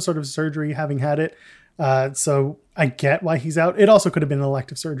out with some sort of surgery, having had it. So I get why he's out. It also could have been an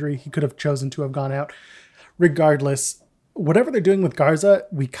elective surgery. He could have chosen to have gone out. Regardless, whatever they're doing with Garza,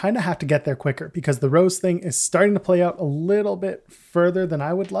 we kind of have to get there quicker, because the Rose thing is starting to play out a little bit further than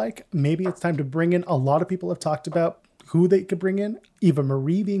I would like. Maybe it's time to bring in, a lot of people have talked about who they could bring in, Eva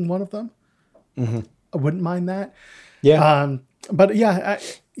Marie being one of them. Mm-hmm. I wouldn't mind that. Yeah. But yeah,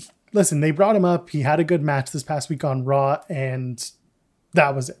 listen, they brought him up. He had a good match this past week on Raw, and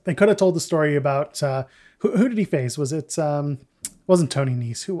that was it. They could have told the story about who did he face? Was it wasn't Tony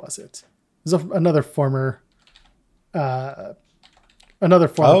Nese? Who was it? It was another former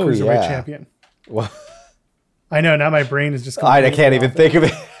cruiserweight champion. Well, I know, now my brain is just. I can't even think of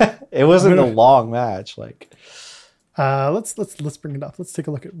it. It wasn't a long match. Let's bring it up. Let's take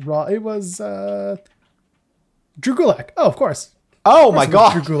a look at Raw. It was Drew Gulak. Oh, of course. Oh my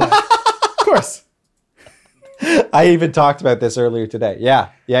God, Drew Gulak. Of course. I even talked about this earlier today. Yeah.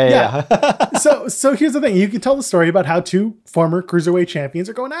 So here's the thing. You can tell the story about how two former cruiserweight champions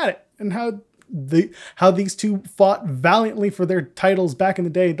are going at it and how these two fought valiantly for their titles back in the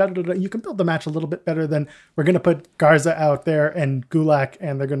day. You can build the match a little bit better than we're going to put Garza out there and Gulak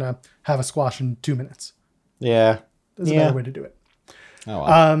and they're going to have a squash in 2 minutes. Yeah. There's a better way to do it. Oh,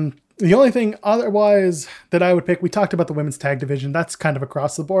 wow. The only thing otherwise that I would pick, we talked about the women's tag division. That's kind of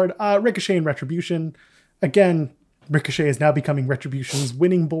across the board. Ricochet and Retribution. Again, Ricochet is now becoming Retribution's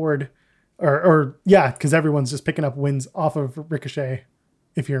winning board. Because everyone's just picking up wins off of Ricochet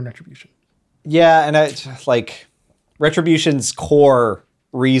if you're in Retribution. Yeah, and Retribution's core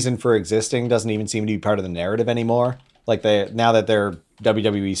reason for existing doesn't even seem to be part of the narrative anymore. Like now that they're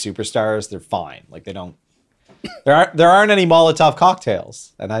WWE superstars, they're fine. Like they don't. There aren't any Molotov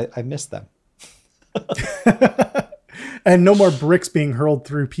cocktails, and I miss them. And no more bricks being hurled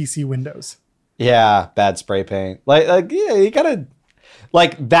through PC windows. Yeah, bad spray paint. Like yeah, you gotta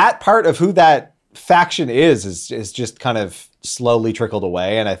that part of who that faction is just kind of slowly trickled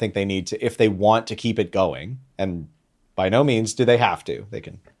away, and I think they need to, if they want to keep it going, and by no means do they have to. They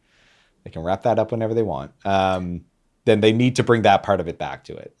can wrap that up whenever they want. Then they need to bring that part of it back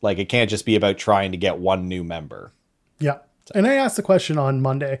to it. Like it can't just be about trying to get one new member. Yeah. And I asked the question on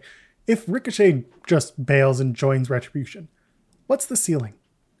Monday, if Ricochet just bails and joins Retribution, what's the ceiling?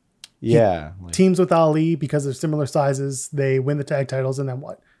 Yeah. Teams with Ali because they're similar sizes, they win the tag titles, and then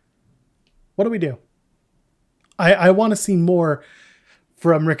what? What do we do? I want to see more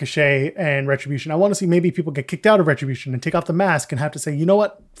from Ricochet and Retribution. I want to see maybe people get kicked out of Retribution and take off the mask and have to say, you know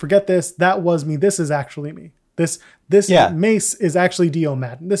what? Forget this. That was me. This is actually me. This Mace is actually Dio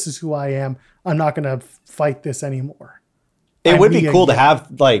Madden. This is who I am. I'm not going to fight this anymore. It would be cool to have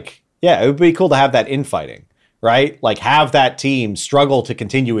it would be cool to have that infighting, right? Like have that team struggle to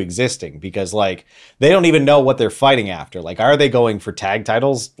continue existing because like they don't even know what they're fighting after. Like, are they going for tag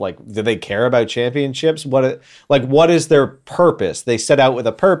titles? Like, do they care about championships? What is their purpose? They set out with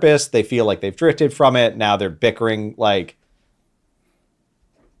a purpose. They feel like they've drifted from it. Now they're bickering. Like,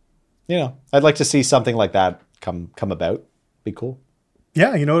 I'd like to see something like that come about. Be cool.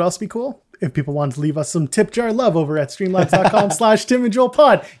 Yeah. You know what else would be cool? If people want to leave us some tip jar love over at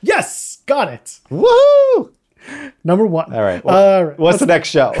streamlabs.com/TimandJoelPod. Yes. Got it. Woohoo! Number one. All right. Well, what's the next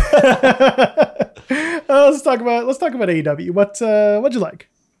show? Let's talk about AEW. What'd you like?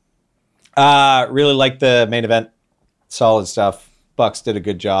 Really like the main event. Solid stuff. Bucks did a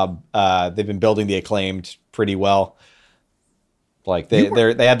good job. They've been building the Acclaimed pretty well. Like they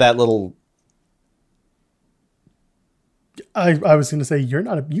had that little. I was going to say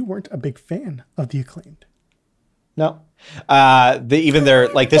you weren't a big fan of the Acclaimed. No.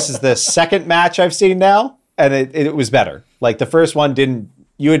 This is the second match I've seen now, and it was better. Like the first one didn't.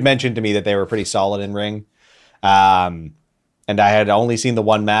 You had mentioned to me that they were pretty solid in ring, and I had only seen the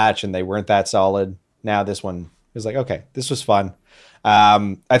one match, and they weren't that solid. Now this one was like, okay, this was fun.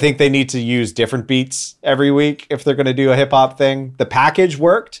 I think they need to use different beats every week if they're going to do a hip hop thing. The package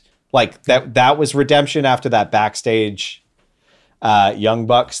worked. Like that was redemption after that backstage Young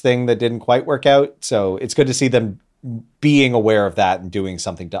Bucks thing that didn't quite work out. So it's good to see them being aware of that and doing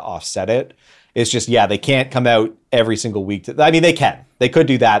something to offset it. It's just, they can't come out every single week. They can. They could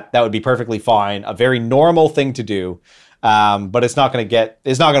do that. That would be perfectly fine. A very normal thing to do. But it's not going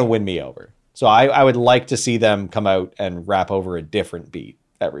to win me over. So I would like to see them come out and rap over a different beat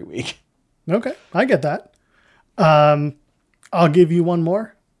every week. Okay. I get that. I'll give you one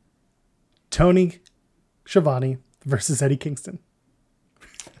more. Tony Schiavone versus Eddie Kingston.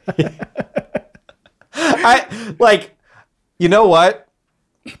 You know what?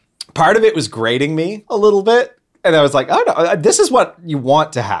 Part of it was grating me a little bit. And I was like, oh no, this is what you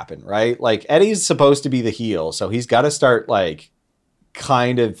want to happen, right? Like Eddie's supposed to be the heel. So he's got to start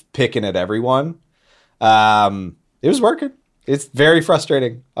kind of picking at everyone. It was working. It's very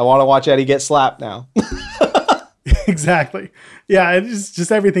frustrating. I want to watch Eddie get slapped now. Exactly. Yeah. It's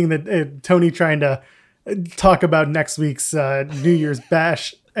just everything that Tony trying to talk about next week's New Year's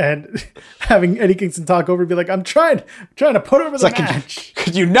bash and having Eddie Kingston talk over and be like, I'm trying to put over the match.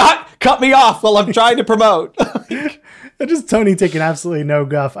 Could you not cut me off while I'm trying to promote? And just Tony taking absolutely no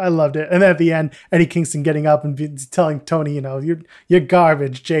guff. I loved it. And then at the end, Eddie Kingston getting up and telling Tony, you're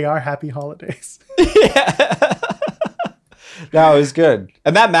garbage, JR, happy holidays. Yeah. No, it was good.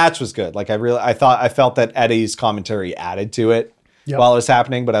 And that match was good. Like I felt that Eddie's commentary added to it while it was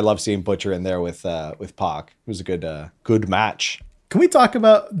happening, but I love seeing Butcher in there with Pac. It was a good match. Can we talk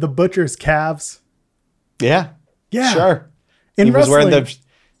about the Butcher's calves? Yeah. Yeah. Sure. In wrestling, that's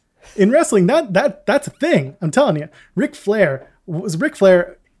a thing. I'm telling you. Ric Flair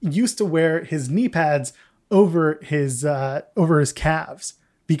used to wear his knee pads over his calves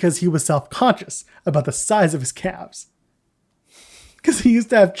because he was self-conscious about the size of his calves. Because he used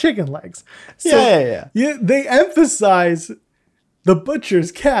to have chicken legs. So yeah, they emphasize the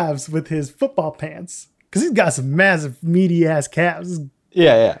butcher's calves with his football pants. Because he's got some massive, meaty-ass calves.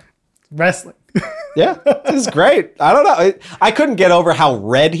 Yeah. Wrestling. Yeah, this is great. I don't know. I couldn't get over how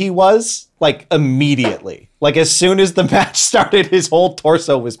red he was, like, immediately. Like, as soon as the match started, his whole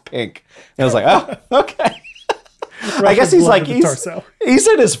torso was pink. And I was like, oh, okay. I guess he's like, he's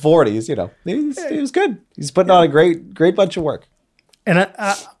in his 40s, you know. He was good. He's putting on a great bunch of work. And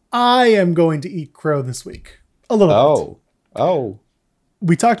I am going to eat crow this week. A little bit. Oh.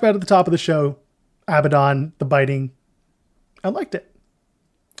 We talked about at the top of the show, Abaddon, the biting. I liked it.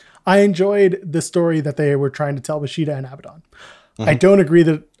 I enjoyed the story that they were trying to tell with Shida and Abaddon. Mm-hmm. I don't agree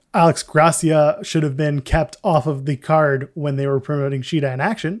that Alex Gracia should have been kept off of the card when they were promoting Shida in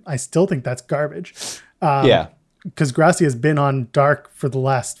action. I still think that's garbage. Because Gracia has been on Dark for the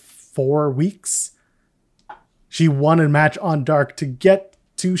last 4 weeks. She won a match on Dark to get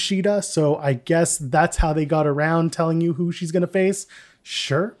to Shida, so I guess that's how they got around telling you who she's going to face.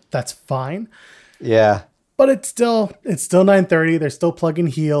 Sure, that's fine. Yeah. But it's still 9:30. They're still plugging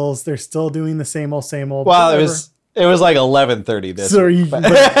heels. They're still doing the same old. Well, whatever. it was like 11:30 this week.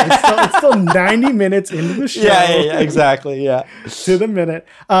 It's still 90 minutes into the show. Yeah, exactly. Yeah. To the minute.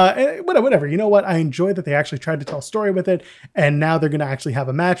 Whatever. You know what? I enjoy that they actually tried to tell a story with it. And now they're going to actually have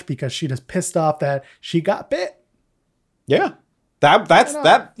a match because she just pissed off that she got bit. Yeah.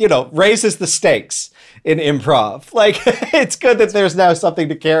 That raises the stakes in improv. Like, it's good that there's now something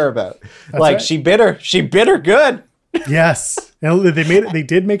to care about. That's like, right. She bit her good. Yes. They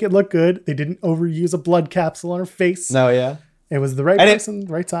did make it look good. They didn't overuse a blood capsule on her face. No, yeah. It was the right person,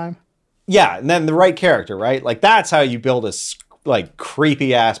 the right time. Yeah, and then the right character, right? Like, that's how you build a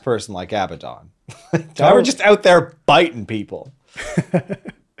creepy ass person like Abaddon. We're just out there biting people. What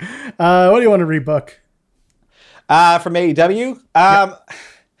do you want to rebook? From AEW?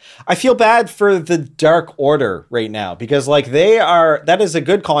 I feel bad for the Dark Order right now because that is a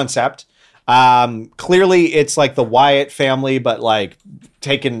good concept. Clearly it's like the Wyatt family, but like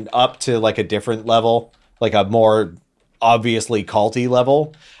taken up to like a different level, like a more obviously culty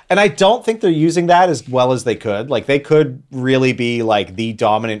level. And I don't think they're using that as well as they could. Like, they could really be like the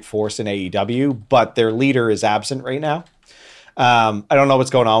dominant force in AEW, but their leader is absent right now. I don't know what's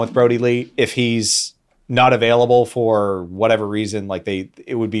going on with Brody Lee. If he's not available for whatever reason,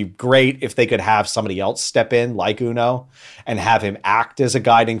 it would be great if they could have somebody else step in like Uno and have him act as a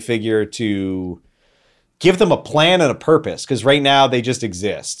guiding figure to give them a plan and a purpose. Cause right now they just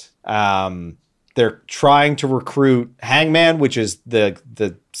exist. They're trying to recruit Hangman, which is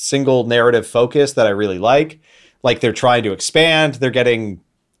the single narrative focus that I really like. Like, they're trying to expand, they're getting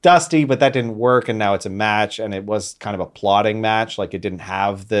Dusty, but that didn't work, and now it's a match, and it was kind of a plodding match. Like, it didn't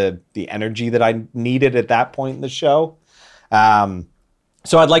have the energy that I needed at that point in the show.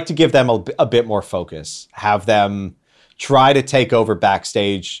 So I'd like to give them a bit more focus, have them try to take over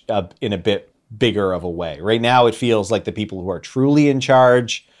backstage in a bit bigger of a way. Right now, it feels like the people who are truly in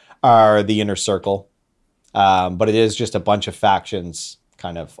charge are the Inner Circle, but it is just a bunch of factions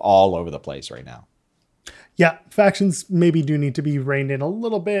kind of all over the place right now. Yeah, factions maybe do need to be reined in a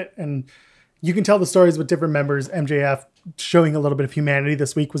little bit, and you can tell the stories with different members. MJF showing a little bit of humanity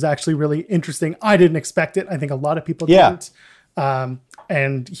this week was actually really interesting. I didn't expect it. I think a lot of people didn't.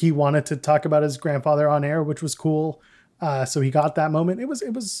 And he wanted to talk about his grandfather on air, which was cool. So he got that moment. It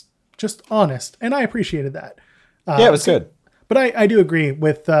was just honest, and I appreciated that. It was good. But I do agree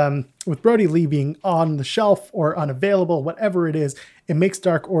with Brody Lee being on the shelf or unavailable, whatever it is, it makes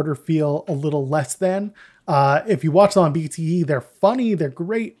Dark Order feel a little less than. If you watch them on BTE, they're funny, they're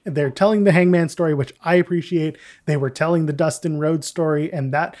great. They're telling the Hangman story, which I appreciate. They were telling the Dustin Rhodes story,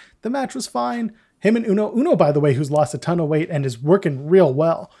 and that the match was fine. Him and Uno, by the way, who's lost a ton of weight and is working real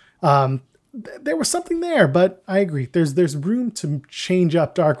well. There was something there, but I agree. There's room to change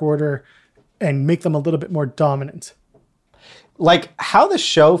up Dark Order and make them a little bit more dominant. Like, how the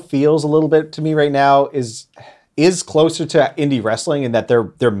show feels a little bit to me right now is closer to indie wrestling in that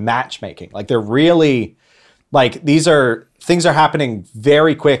they're matchmaking. Like, they're really, like, things are happening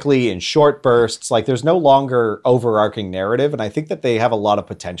very quickly in short bursts. Like, there's no longer overarching narrative, and I think that they have a lot of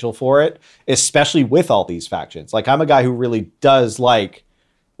potential for it, especially with all these factions. Like, I'm a guy who really does like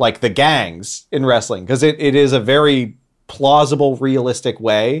the gangs in wrestling, because it is a very plausible, realistic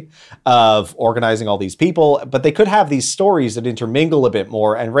way of organizing all these people, but they could have these stories that intermingle a bit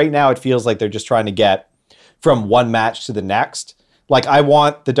more. And right now it feels like they're just trying to get from one match to the next. Like, I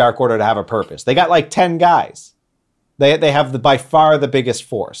want the Dark Order to have a purpose. They got like 10 guys. They have by far the biggest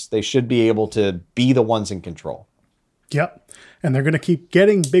force. They should be able to be the ones in control. Yep. And they're going to keep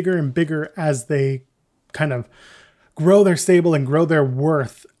getting bigger and bigger as they kind of grow their stable and grow their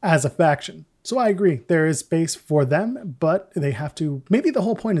worth as a faction. So I agree. There is space for them, but they have to, maybe the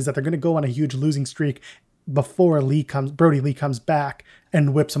whole point is that they're going to go on a huge losing streak before Brody Lee comes back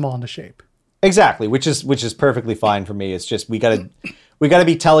and whips them all into shape. Exactly, which is perfectly fine for me. It's just we gotta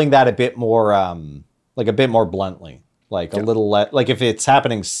be telling that a bit more like a bit more bluntly, like a little like if it's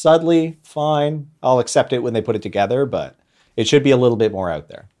happening subtly, fine, I'll accept it when they put it together, but it should be a little bit more out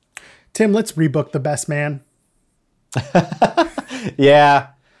there. Tim, let's rebook the best man. Yeah,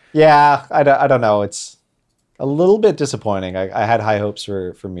 I don't know. It's a little bit disappointing. I had high hopes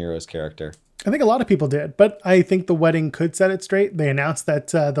for Miro's character. I think a lot of people did, but I think the wedding could set it straight. They announced that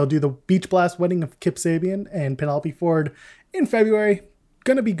they'll do the Beach Blast wedding of Kip Sabian and Penelope Ford in February.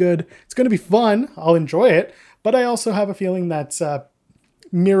 Gonna be good. It's gonna be fun. I'll enjoy it. But I also have a feeling that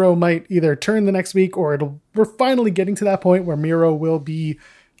Miro might either turn the next week or we're finally getting to that point where Miro will be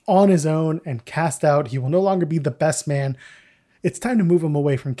on his own and cast out. He will no longer be the best man. It's time to move him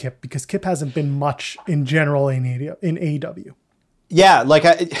away from Kip because Kip hasn't been much in general in AEW. Yeah, like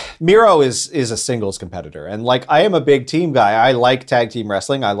Miro is a singles competitor, and like I am a big team guy. I like tag team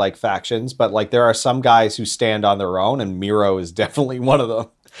wrestling. I like factions, but like there are some guys who stand on their own, and Miro is definitely one of them.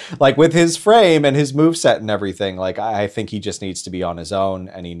 Like with his frame and his moveset and everything, like I think he just needs to be on his own,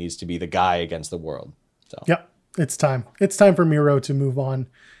 and he needs to be the guy against the world. So yep, it's time. It's time for Miro to move on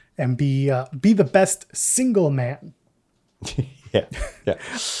and be the best single man. Yeah.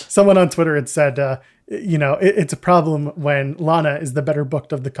 Someone on Twitter had said, it's a problem when Lana is the better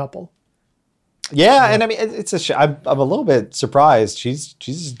booked of the couple. Yeah, and I mean, it's I'm a little bit surprised.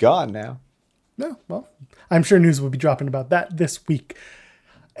 She's gone now. No, well, I'm sure news will be dropping about that this week.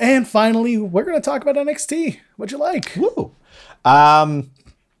 And finally, we're going to talk about NXT. What'd you like? Woo.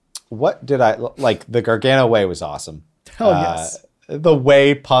 What did I like? The Gargano way was awesome. Hell yes. The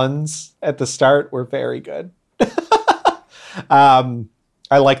way puns at the start were very good.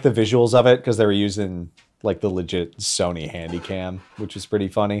 I like the visuals of it because they were using like the legit Sony Handycam, which is pretty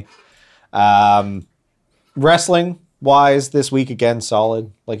funny. Wrestling wise, this week again,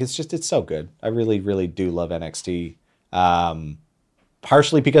 solid. Like it's so good. I really, really do love NXT.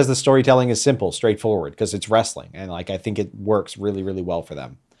 Partially because the storytelling is simple, straightforward, because it's wrestling, and like I think it works really, really well for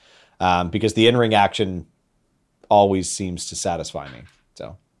them. Because the in-ring action always seems to satisfy me.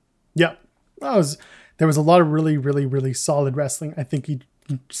 So, yeah, there was a lot of really, really, really solid wrestling. I think you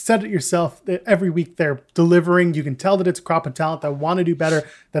said it yourself. That every week they're delivering. You can tell that it's a crop of talent that want to do better,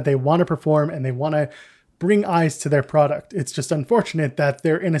 that they want to perform, and they want to bring eyes to their product. It's just unfortunate that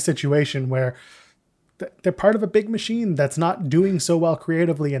they're in a situation where they're part of a big machine that's not doing so well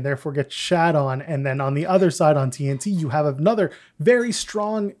creatively and therefore gets shat on. And then on the other side on TNT, you have another very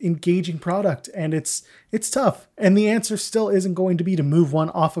strong, engaging product, and it's tough. And the answer still isn't going to be to move one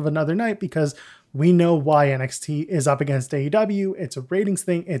off of another night because we know why NXT is up against AEW. It's a ratings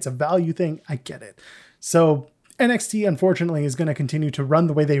thing. It's a value thing. I get it. So NXT, unfortunately, is going to continue to run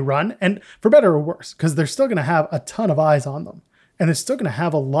the way they run, and for better or worse, because they're still going to have a ton of eyes on them. And they're still going to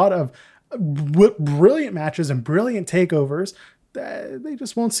have a lot of brilliant matches and brilliant takeovers. They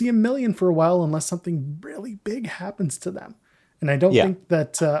just won't see a million for a while unless something really big happens to them. And I don't think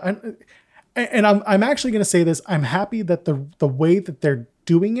that... I'm actually going to say this. I'm happy that the way that they're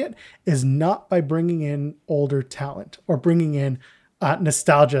doing it is not by bringing in older talent or bringing in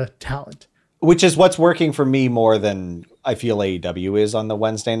nostalgia talent. Which is what's working for me more than I feel AEW is on the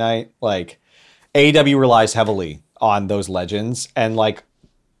Wednesday night. Like AEW relies heavily on those legends, and like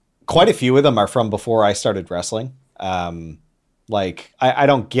quite a few of them are from before I started wrestling. Like I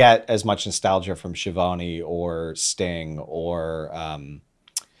don't get as much nostalgia from Shivani or Sting or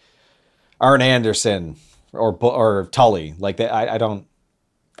Arn Anderson or Tully. Like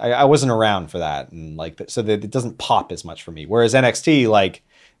I wasn't around for that, and like so that it doesn't pop as much for me. Whereas NXT, like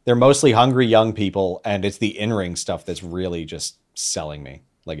they're mostly hungry young people, and it's the in-ring stuff that's really just selling me.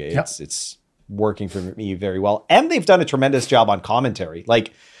 Like it's working for me very well, and they've done a tremendous job on commentary.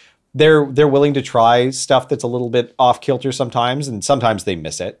 Like they're willing to try stuff that's a little bit off kilter sometimes, and sometimes they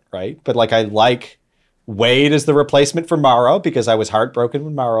miss it, right? But like I like Wade as the replacement for Mauro because I was heartbroken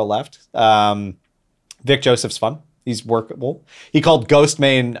when Mauro left. Vic Joseph's fun. He's workable. He called Ghost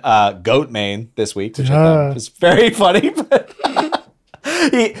Main Goat Main this week, which I thought was very funny. But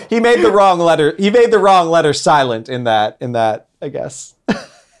he made the wrong letter. He made the wrong letter silent in that. I guess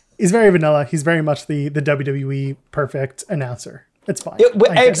he's very vanilla. He's very much the WWE perfect announcer. It's fine.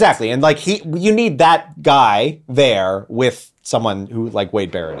 Exactly, and like you need that guy there with someone who like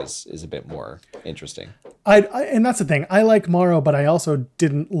Wade Barrett is a bit more interesting. And that's the thing. I like Morrow, but I also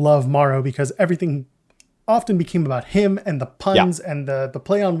didn't love Morrow because everything often became about him and the puns and the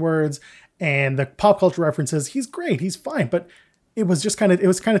play on words and the pop culture references. He's great. He's fine. But it was kind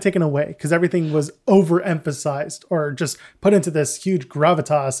of taken away because everything was overemphasized or just put into this huge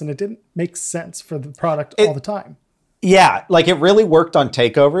gravitas, and it didn't make sense for the product all the time. Yeah, like it really worked on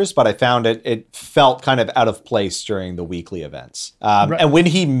takeovers, but I found it felt kind of out of place during the weekly events. Right. And when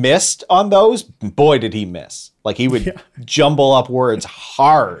he missed on those, boy, did he miss. Like he would jumble up words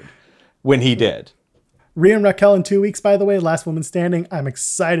hard when he did. Rhea and Raquel in 2 weeks, by the way, last woman standing. I'm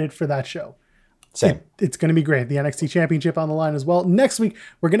excited for that show. Same. It's going to be great. The NXT Championship on the line as well. Next week,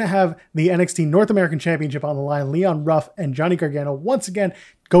 we're going to have the NXT North American Championship on the line. Leon Ruff and Johnny Gargano, once again,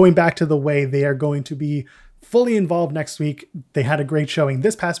 going back to the way they are going to be fully involved next week. They had a great showing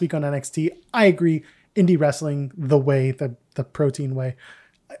this past week on NXT. I agree. Indie wrestling, the way, the protein way.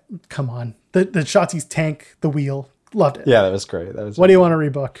 Come on. The Shotzi's tank, the wheel. Loved it. Yeah, that was great. What do you want to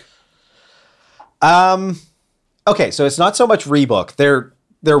rebook? Okay, so it's not so much rebook.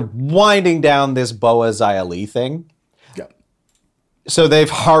 They're winding down this Boa Xia Li thing. Yeah. So they've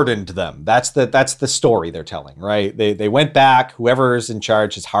hardened them. That's the story they're telling, right? They went back. Whoever's in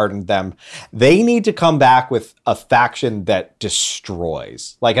charge has hardened them. They need to come back with a faction that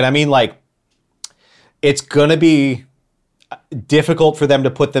destroys. And I mean, it's gonna be difficult for them to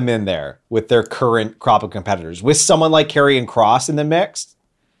put them in there with their current crop of competitors. With someone like Karrion Kross in the mix,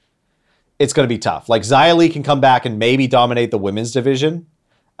 it's gonna be tough. Xia Li can come back and maybe dominate the women's division.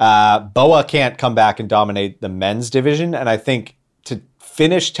 Boa can't come back and dominate the men's division. And I think to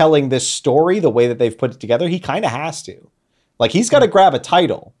finish telling this story the way that they've put it together, he kind of has to. He's got to grab a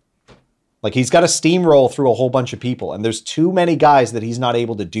title. He's got to steamroll through a whole bunch of people. And there's too many guys that he's not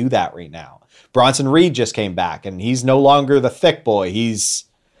able to do that right now. Bronson Reed just came back, and he's no longer the thick boy. He's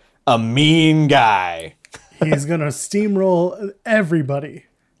a mean guy. He's going to steamroll everybody.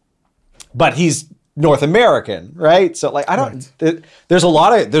 But he's North American, right? So there's a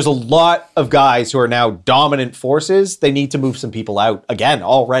lot of guys who are now dominant forces. They need to move some people out again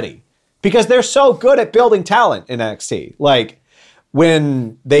already because they're so good at building talent in NXT.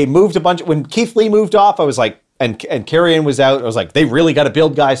 When they moved when Keith Lee moved off, I was like, and Karrion was out, I was like, they really got to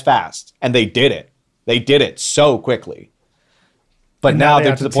build guys fast. And they did it. They did it so quickly. But now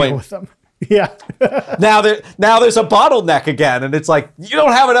they're to the point with them. Yeah. now there's a bottleneck again, and it's you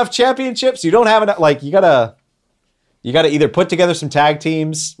don't have enough championships. You don't have enough. You gotta either put together some tag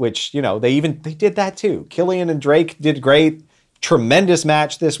teams, which they did that too. Killian and Drake did great, tremendous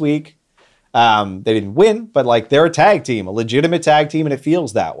match this week. They didn't win, but they're a tag team, a legitimate tag team, and it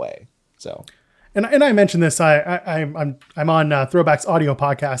feels that way. So. And I mentioned this. I'm on Throwback's audio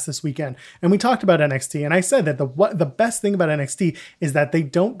podcast this weekend, and we talked about NXT. And I said that the best thing about NXT is that they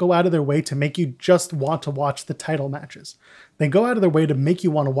don't go out of their way to make you just want to watch the title matches. They go out of their way to make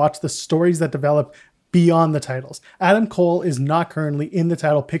you want to watch the stories that develop beyond the titles. Adam Cole is not currently in the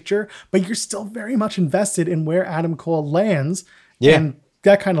title picture, but you're still very much invested in where Adam Cole lands. Yeah. And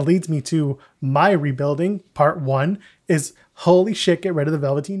that kind of leads me to my rebuilding. Part 1 is holy shit, get rid of the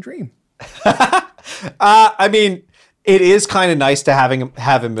Velveteen Dream. I mean, it is kind of nice to have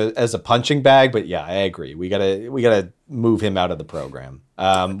him as a punching bag, but yeah, I agree. We gotta move him out of the program.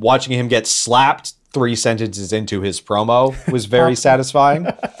 Watching him get slapped 3 sentences into his promo was very satisfying.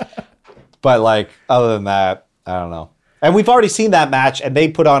 But other than that, I don't know. And we've already seen that match, and they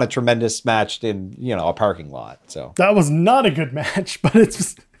put on a tremendous match in a parking lot. So that was not a good match, but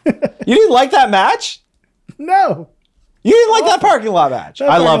it's. You didn't like that match? No. You didn't like that parking lot match?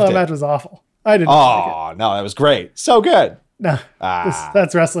 I loved it. That match was awful. I didn't like it. No, that was great. So good. No,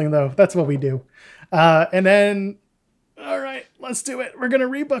 that's wrestling, though. That's what we do. And then, all right, let's do it. We're going to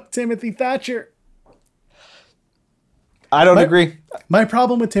rebook Timothy Thatcher. I don't agree. My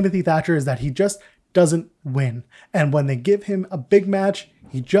problem with Timothy Thatcher is that he just doesn't win. And when they give him a big match,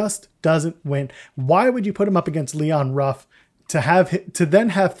 he just doesn't win. Why would you put him up against Leon Ruff to then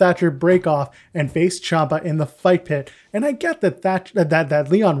have Thatcher break off and face Ciampa in the fight pit? And I get that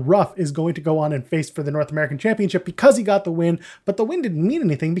Leon Ruff is going to go on and face for the North American Championship because he got the win, but the win didn't mean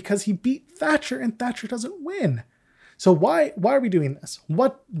anything because he beat Thatcher and Thatcher doesn't win. So why are we doing this?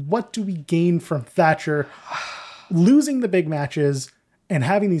 What do we gain from Thatcher losing the big matches and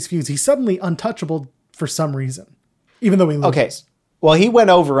having these feuds? He's suddenly untouchable for some reason, even though he loses. Okay. Well, he went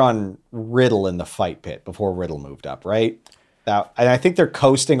over on Riddle in the fight pit before Riddle moved up, right? Now, and I think they're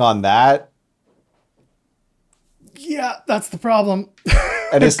coasting on that. Yeah, that's the problem.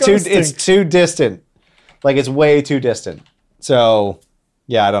 And it's too distant. It's way too distant. So,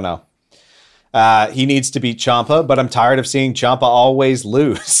 yeah, I don't know. He needs to beat Ciampa, but I'm tired of seeing Ciampa always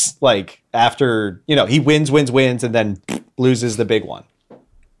lose. after, he wins, and then loses the big one.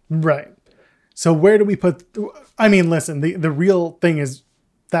 Right. So where do we put, I mean, listen, the real thing is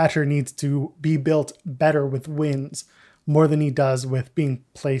Thatcher needs to be built better with wins more than he does with being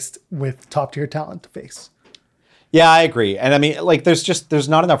placed with top tier talent to face. Yeah, I agree. And I mean, like, there's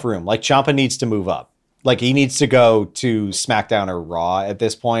not enough room. Like, Ciampa needs to move up. Like, he needs to go to SmackDown or Raw at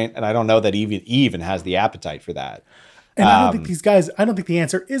this point. And I don't know that he even has the appetite for that. And I don't think the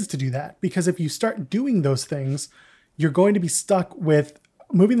answer is to do that, because if you start doing those things, you're going to be stuck with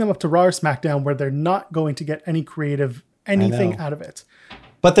moving them up to Raw or SmackDown where they're not going to get any creative anything out of it.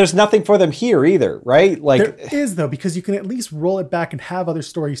 But there's nothing for them here either, right? Like, there is, though, because you can at least roll it back and have other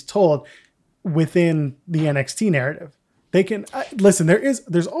stories told within the NXT narrative. They can listen.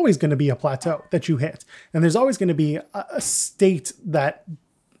 There's always going to be a plateau that you hit, and there's always going to be a state that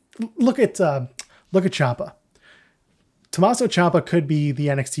look at Ciampa. Tommaso Ciampa could be the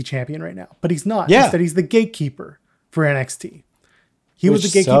NXT champion right now, but he's not. Yeah. Instead, he's the gatekeeper for NXT. He was the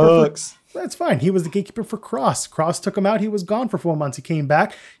gatekeeper. That's fine. He was the gatekeeper for Cross. Cross took him out. He was gone for 4 months. He came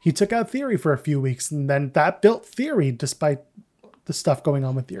back. He took out Theory for a few weeks, and then that built Theory despite the stuff going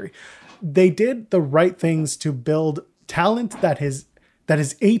on with Theory. They did the right things to build talent that is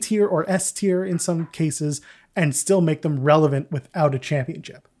A tier or S tier in some cases, and still make them relevant without a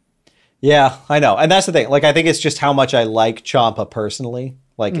championship. Yeah, I know. And that's the thing. Like, I think it's just how much I like Ciampa personally,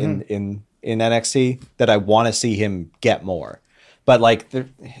 like in NXT, that I want to see him get more. But like,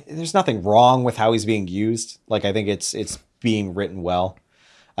 there's nothing wrong with how he's being used. Like, I think it's being written well.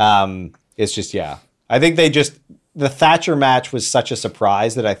 It's just, yeah. I think the Thatcher match was such a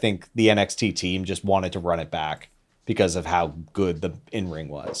surprise that I think the NXT team just wanted to run it back because of how good the in-ring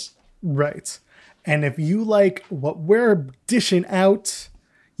was. Right. And if you like what we're dishing out,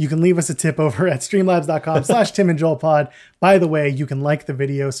 you can leave us a tip over at streamlabs.com/TimandJoelPod. By the way, you can like the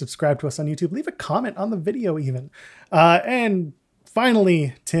video, subscribe to us on YouTube, leave a comment on the video even. And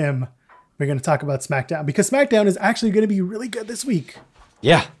finally, Tim, we're going to talk about SmackDown, because SmackDown is actually going to be really good this week.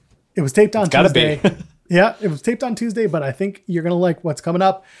 Yeah. It was taped on Tuesday. Gotta be. Yeah, it was taped on Tuesday, but I think you're going to like what's coming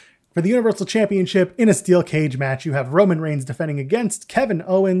up. For the Universal Championship in a steel cage match, you have Roman Reigns defending against Kevin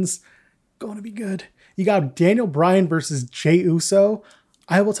Owens. Going to be good. You got Daniel Bryan versus Jey Uso.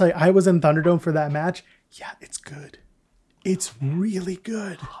 I will tell you, I was in Thunderdome for that match. Yeah, it's good. It's really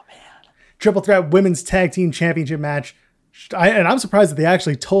good. Oh, man. Triple Threat Women's Tag Team Championship match. And I'm surprised that they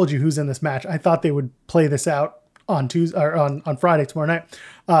actually told you who's in this match. I thought they would play this out on Tuesday or on Friday, tomorrow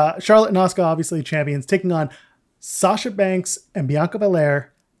night. Charlotte and Asuka, obviously champions, taking on Sasha Banks and Bianca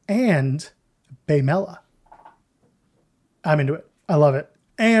Belair and Baymella. I'm into it. I love it.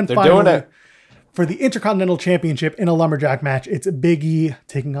 And they're finally, doing it. For the Intercontinental Championship in a lumberjack match, it's Big E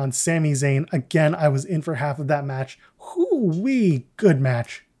taking on Sami Zayn. Again, I was in for half of that match. Hoo-wee, good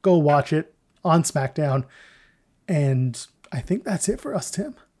match. Go watch it on SmackDown. And I think that's it for us,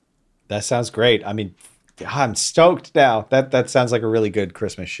 Tim. That sounds great. I mean, I'm stoked now. That sounds like a really good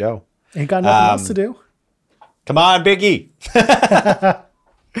Christmas show. Ain't got nothing else to do. Come on, Big E.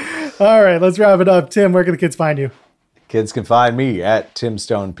 All right, let's wrap it up. Tim, where can the kids find you? Kids can find me at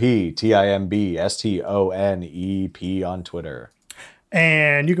TimStoneP, TimbStonep on Twitter.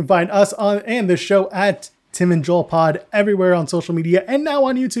 And you can find us and this show at Tim and Joel Pod everywhere on social media, and now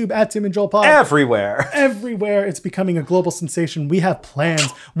on YouTube at Tim and Joel Pod. Everywhere. It's becoming a global sensation. We have plans.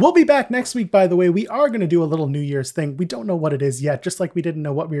 We'll be back next week, by the way. We are going to do a little New Year's thing. We don't know what it is yet, just like we didn't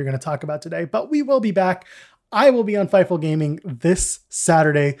know what we were going to talk about today, but we will be back. I will be on Fightful Gaming this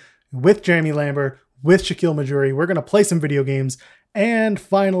Saturday with Jeremy Lambert, with Shaquille Majuri. We're going to play some video games. And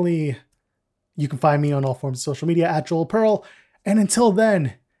finally, you can find me on all forms of social media at Joel Pearl. And until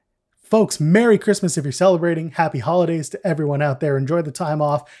then, folks, Merry Christmas if you're celebrating. Happy holidays to everyone out there. Enjoy the time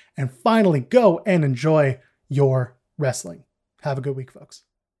off. And finally, go and enjoy your wrestling. Have a good week, folks.